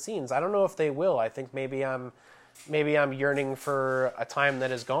post-credit scenes. I don't know if they will. I think maybe I'm yearning for a time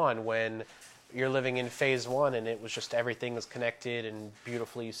that is gone when you're living in Phase 1 and it was just everything is connected and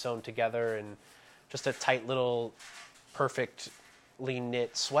beautifully sewn together and just a tight little perfectly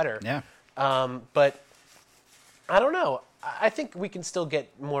knit sweater. Yeah. But I don't know. I think we can still get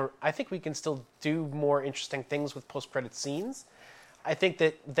more. I think we can still do more interesting things with post-credit scenes. I think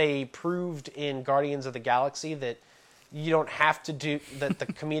that they proved in Guardians of the Galaxy that you don't have to do that. The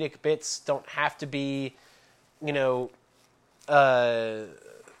comedic bits don't have to be, just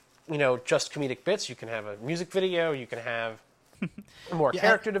comedic bits. You can have a music video. You can have more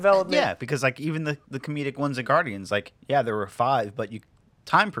character development. Yeah, because like even the comedic ones in Guardians, like there were 5, but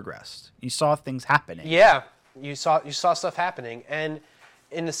time progressed. You saw things happening. Yeah, you saw stuff happening, and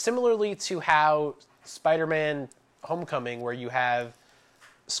similarly to how Spider-Man Homecoming, where you have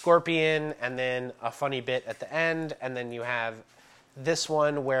Scorpion and then a funny bit at the end, and then you have this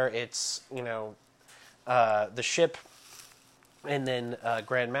one where it's the ship and then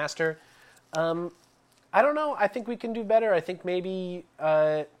Grandmaster. I don't know. I think we can do better. I think maybe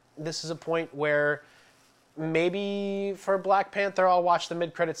this is a point where maybe for Black Panther I'll watch the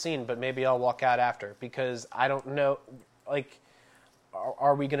mid-credit scene, but maybe I'll walk out after, because I don't know. Like,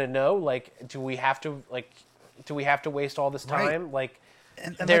 are we gonna know? Like, do we have to waste all this time? Right. Like,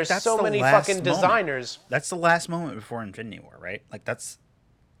 And there's that's so the many last fucking moment. designers. That's the last moment before Infinity War, right? Like that's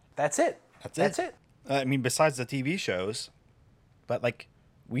it. That's it. I mean, besides the TV shows, but like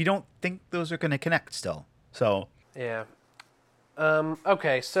we don't think those are going to connect still. So Yeah.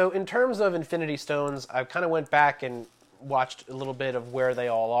 Okay, so in terms of Infinity Stones, I kind of went back and watched a little bit of where they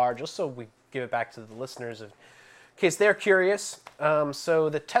all are, just so we give it back to the listeners in case they're curious. So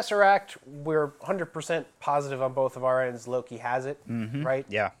the Tesseract, we're 100% positive on both of our ends. Loki has it, right?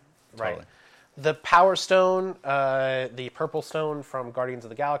 yeah, Right. totally. The Power Stone, the Purple Stone from Guardians of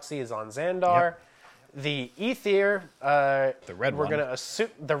the Galaxy, is on Xandar. Yep. The Ether, the red one.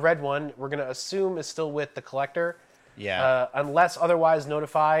 the red one, we're gonna assume is still with the Collector. Yeah. Unless otherwise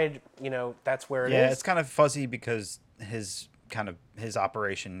notified, that's where it is. Yeah, it's kind of fuzzy because his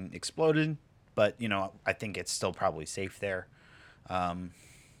operation exploded, but I think it's still probably safe there.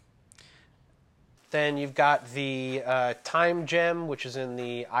 Then you've got the Time Gem, which is in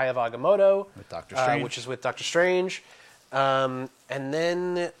the Eye of Agamotto, With Doctor Strange. which is with Doctor Strange. And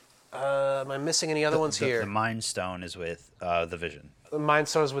then, am I missing any other ones here? The Mind Stone is with the Vision. The Mind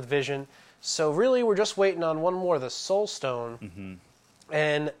Stone is with Vision. So really, we're just waiting on one more, the Soul Stone. Mm-hmm.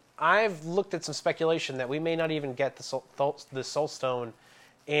 And I've looked at some speculation that we may not even get the Soul Stone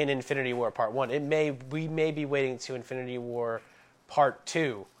in Infinity War Part 1. We may be waiting to Infinity War Part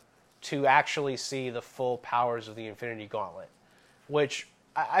 2 to actually see the full powers of the Infinity Gauntlet, which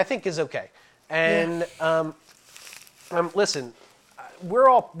I think is okay. And listen,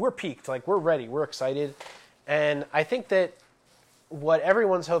 we're peaked, like we're ready, we're excited, and I think that what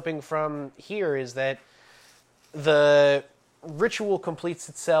everyone's hoping from here is that the ritual completes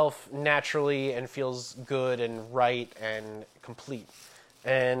itself naturally and feels good and right and complete.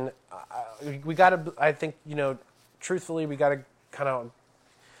 And we got to, I think, truthfully, we got to kind of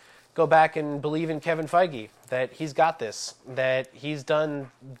go back and believe in Kevin Feige, that he's got this, that he's done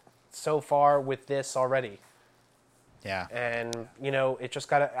so far with this already. Yeah. And, it just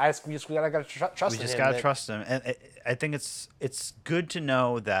got to, we just got to trust in him. We just got to trust him. And I think it's good to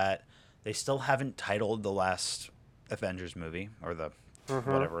know that they still haven't titled the last Avengers movie, or the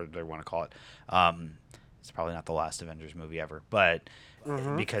whatever they want to call it. It's probably not the last Avengers movie ever, but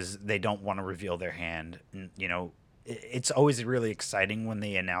because they don't want to reveal their hand. And, it's always really exciting when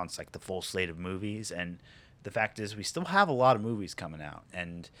they announce like the full slate of movies, and the fact is we still have a lot of movies coming out,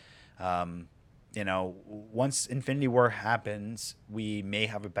 and once Infinity War happens, we may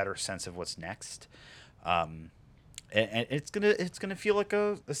have a better sense of what's next. And it's gonna feel like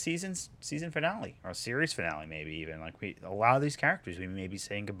a season finale, or a series finale, maybe even. Like a lot of these characters we may be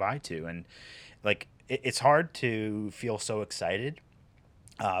saying goodbye to, and like it's hard to feel so excited,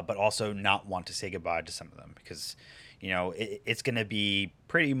 but also not want to say goodbye to some of them, because it's gonna be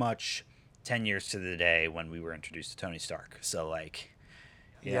pretty much 10 years to the day when we were introduced to Tony Stark. So like.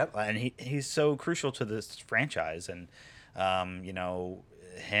 Yeah, yep. And he's so crucial to this franchise, and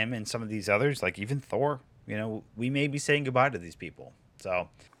him and some of these others, like even Thor. We may be saying goodbye to these people. So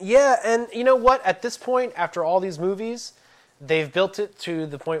yeah, and you know what? At this point, after all these movies, they've built it to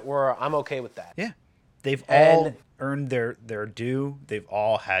the point where I'm okay with that. Yeah, they've all earned their due. They've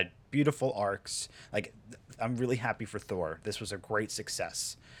all had beautiful arcs. Like, I'm really happy for Thor. This was a great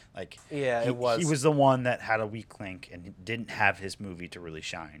success. Like, yeah, it was. He was the one that had a weak link and didn't have his movie to really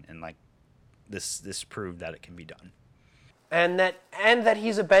shine. And like, this proved that it can be done. And that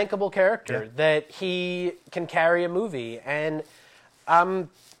he's a bankable character. Yeah. That he can carry a movie. And I'm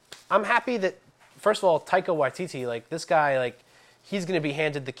happy that, first of all, Taika Waititi, like this guy, like he's going to be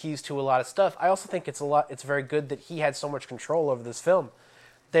handed the keys to a lot of stuff. I also think it's very good that he had so much control over this film.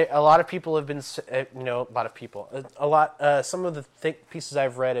 A lot of people have been, some of the pieces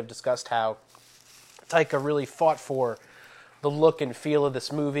I've read have discussed how Taika really fought for the look and feel of this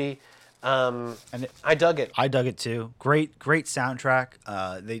movie. I dug it. I dug it too. Great soundtrack.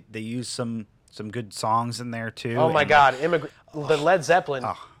 They used some good songs in there too. Oh my God, the Led Zeppelin.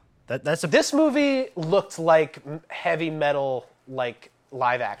 This movie looked like heavy metal, like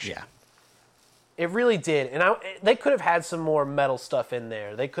live action. Yeah. It really did, and they could have had some more metal stuff in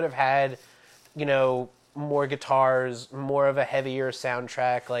there. They could have had, more guitars, more of a heavier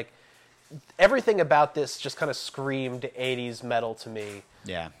soundtrack. Like, everything about this just kind of screamed 80s metal to me.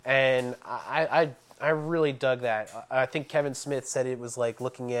 Yeah. And I really dug that. I think Kevin Smith said it was like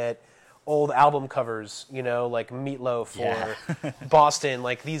looking at old album covers, like Meatloaf or Boston,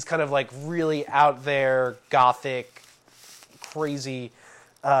 like these kind of like really out there, gothic, crazy,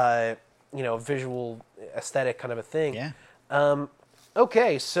 visual aesthetic kind of a thing. Yeah.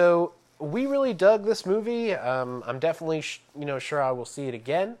 Okay, so we really dug this movie. I'm definitely, sure I will see it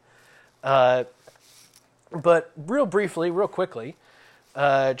again. But real quickly,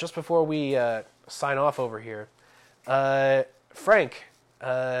 just before we sign off over here, Frank,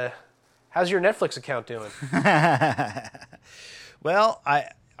 how's your Netflix account doing? Well,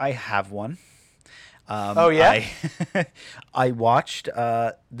 I have one. Oh yeah. I watched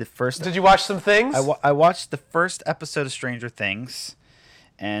the first. Did you watch some things? I watched the first episode of Stranger Things,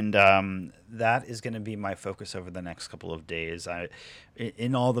 and that is going to be my focus over the next couple of days.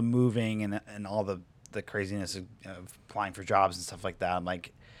 In all the moving and all the craziness of applying for jobs and stuff like that, I'm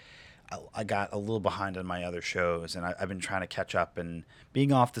like, I got a little behind on my other shows, and I've been trying to catch up. And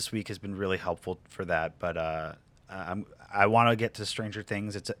being off this week has been really helpful for that. But I want to get to Stranger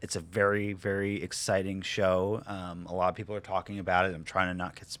Things. It's a very, very exciting show. A lot of people are talking about it. I'm trying to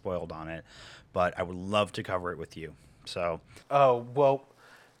not get spoiled on it, but I would love to cover it with you. So. Oh well,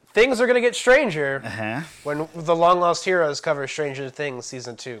 things are going to get stranger when the Long Lost Heroes cover Stranger Things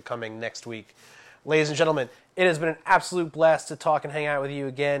Season 2 coming next week. Ladies and gentlemen, it has been an absolute blast to talk and hang out with you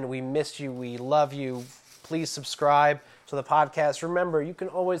again. We missed you. We love you. Please subscribe to the podcast. Remember, you can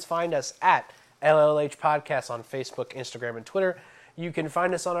always find us at LLH Podcast on Facebook, Instagram, and Twitter. You can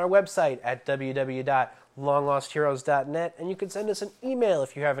find us on our website at www.longlostheroes.net, and you can send us an email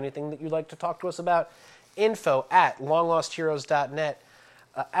if you have anything that you'd like to talk to us about, info@longlostheroes.net.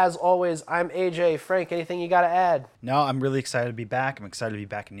 As always, I'm AJ. Frank, anything you got to add? No, I'm really excited to be back. I'm excited to be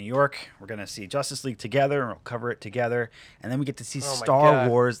back in New York. We're going to see Justice League together, and we'll cover it together. And then we get to see Star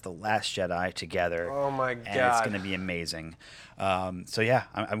Wars The Last Jedi together. Oh, my God. And it's going to be amazing. So, yeah,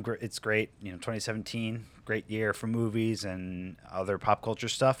 it's great. 2017, great year for movies and other pop culture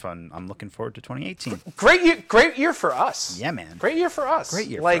stuff. And I'm looking forward to 2018. Great year for us. Yeah, man. Great year for us. Great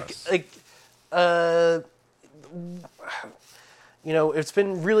year for us. It's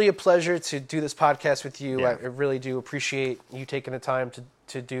been really a pleasure to do this podcast with you. Yeah. I really do appreciate you taking the time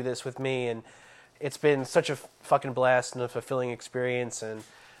to do this with me, and it's been such a fucking blast and a fulfilling experience, and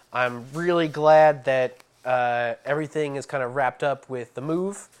I'm really glad that everything is kind of wrapped up with the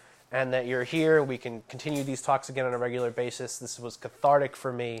move, and that you're here. We can continue these talks again on a regular basis. This was cathartic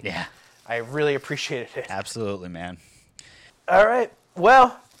for me. Yeah. I really appreciated it. Absolutely, man. All right.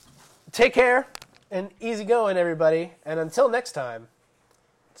 Well, take care and easy going, everybody. And until next time,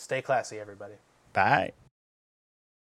 stay classy, everybody. Bye.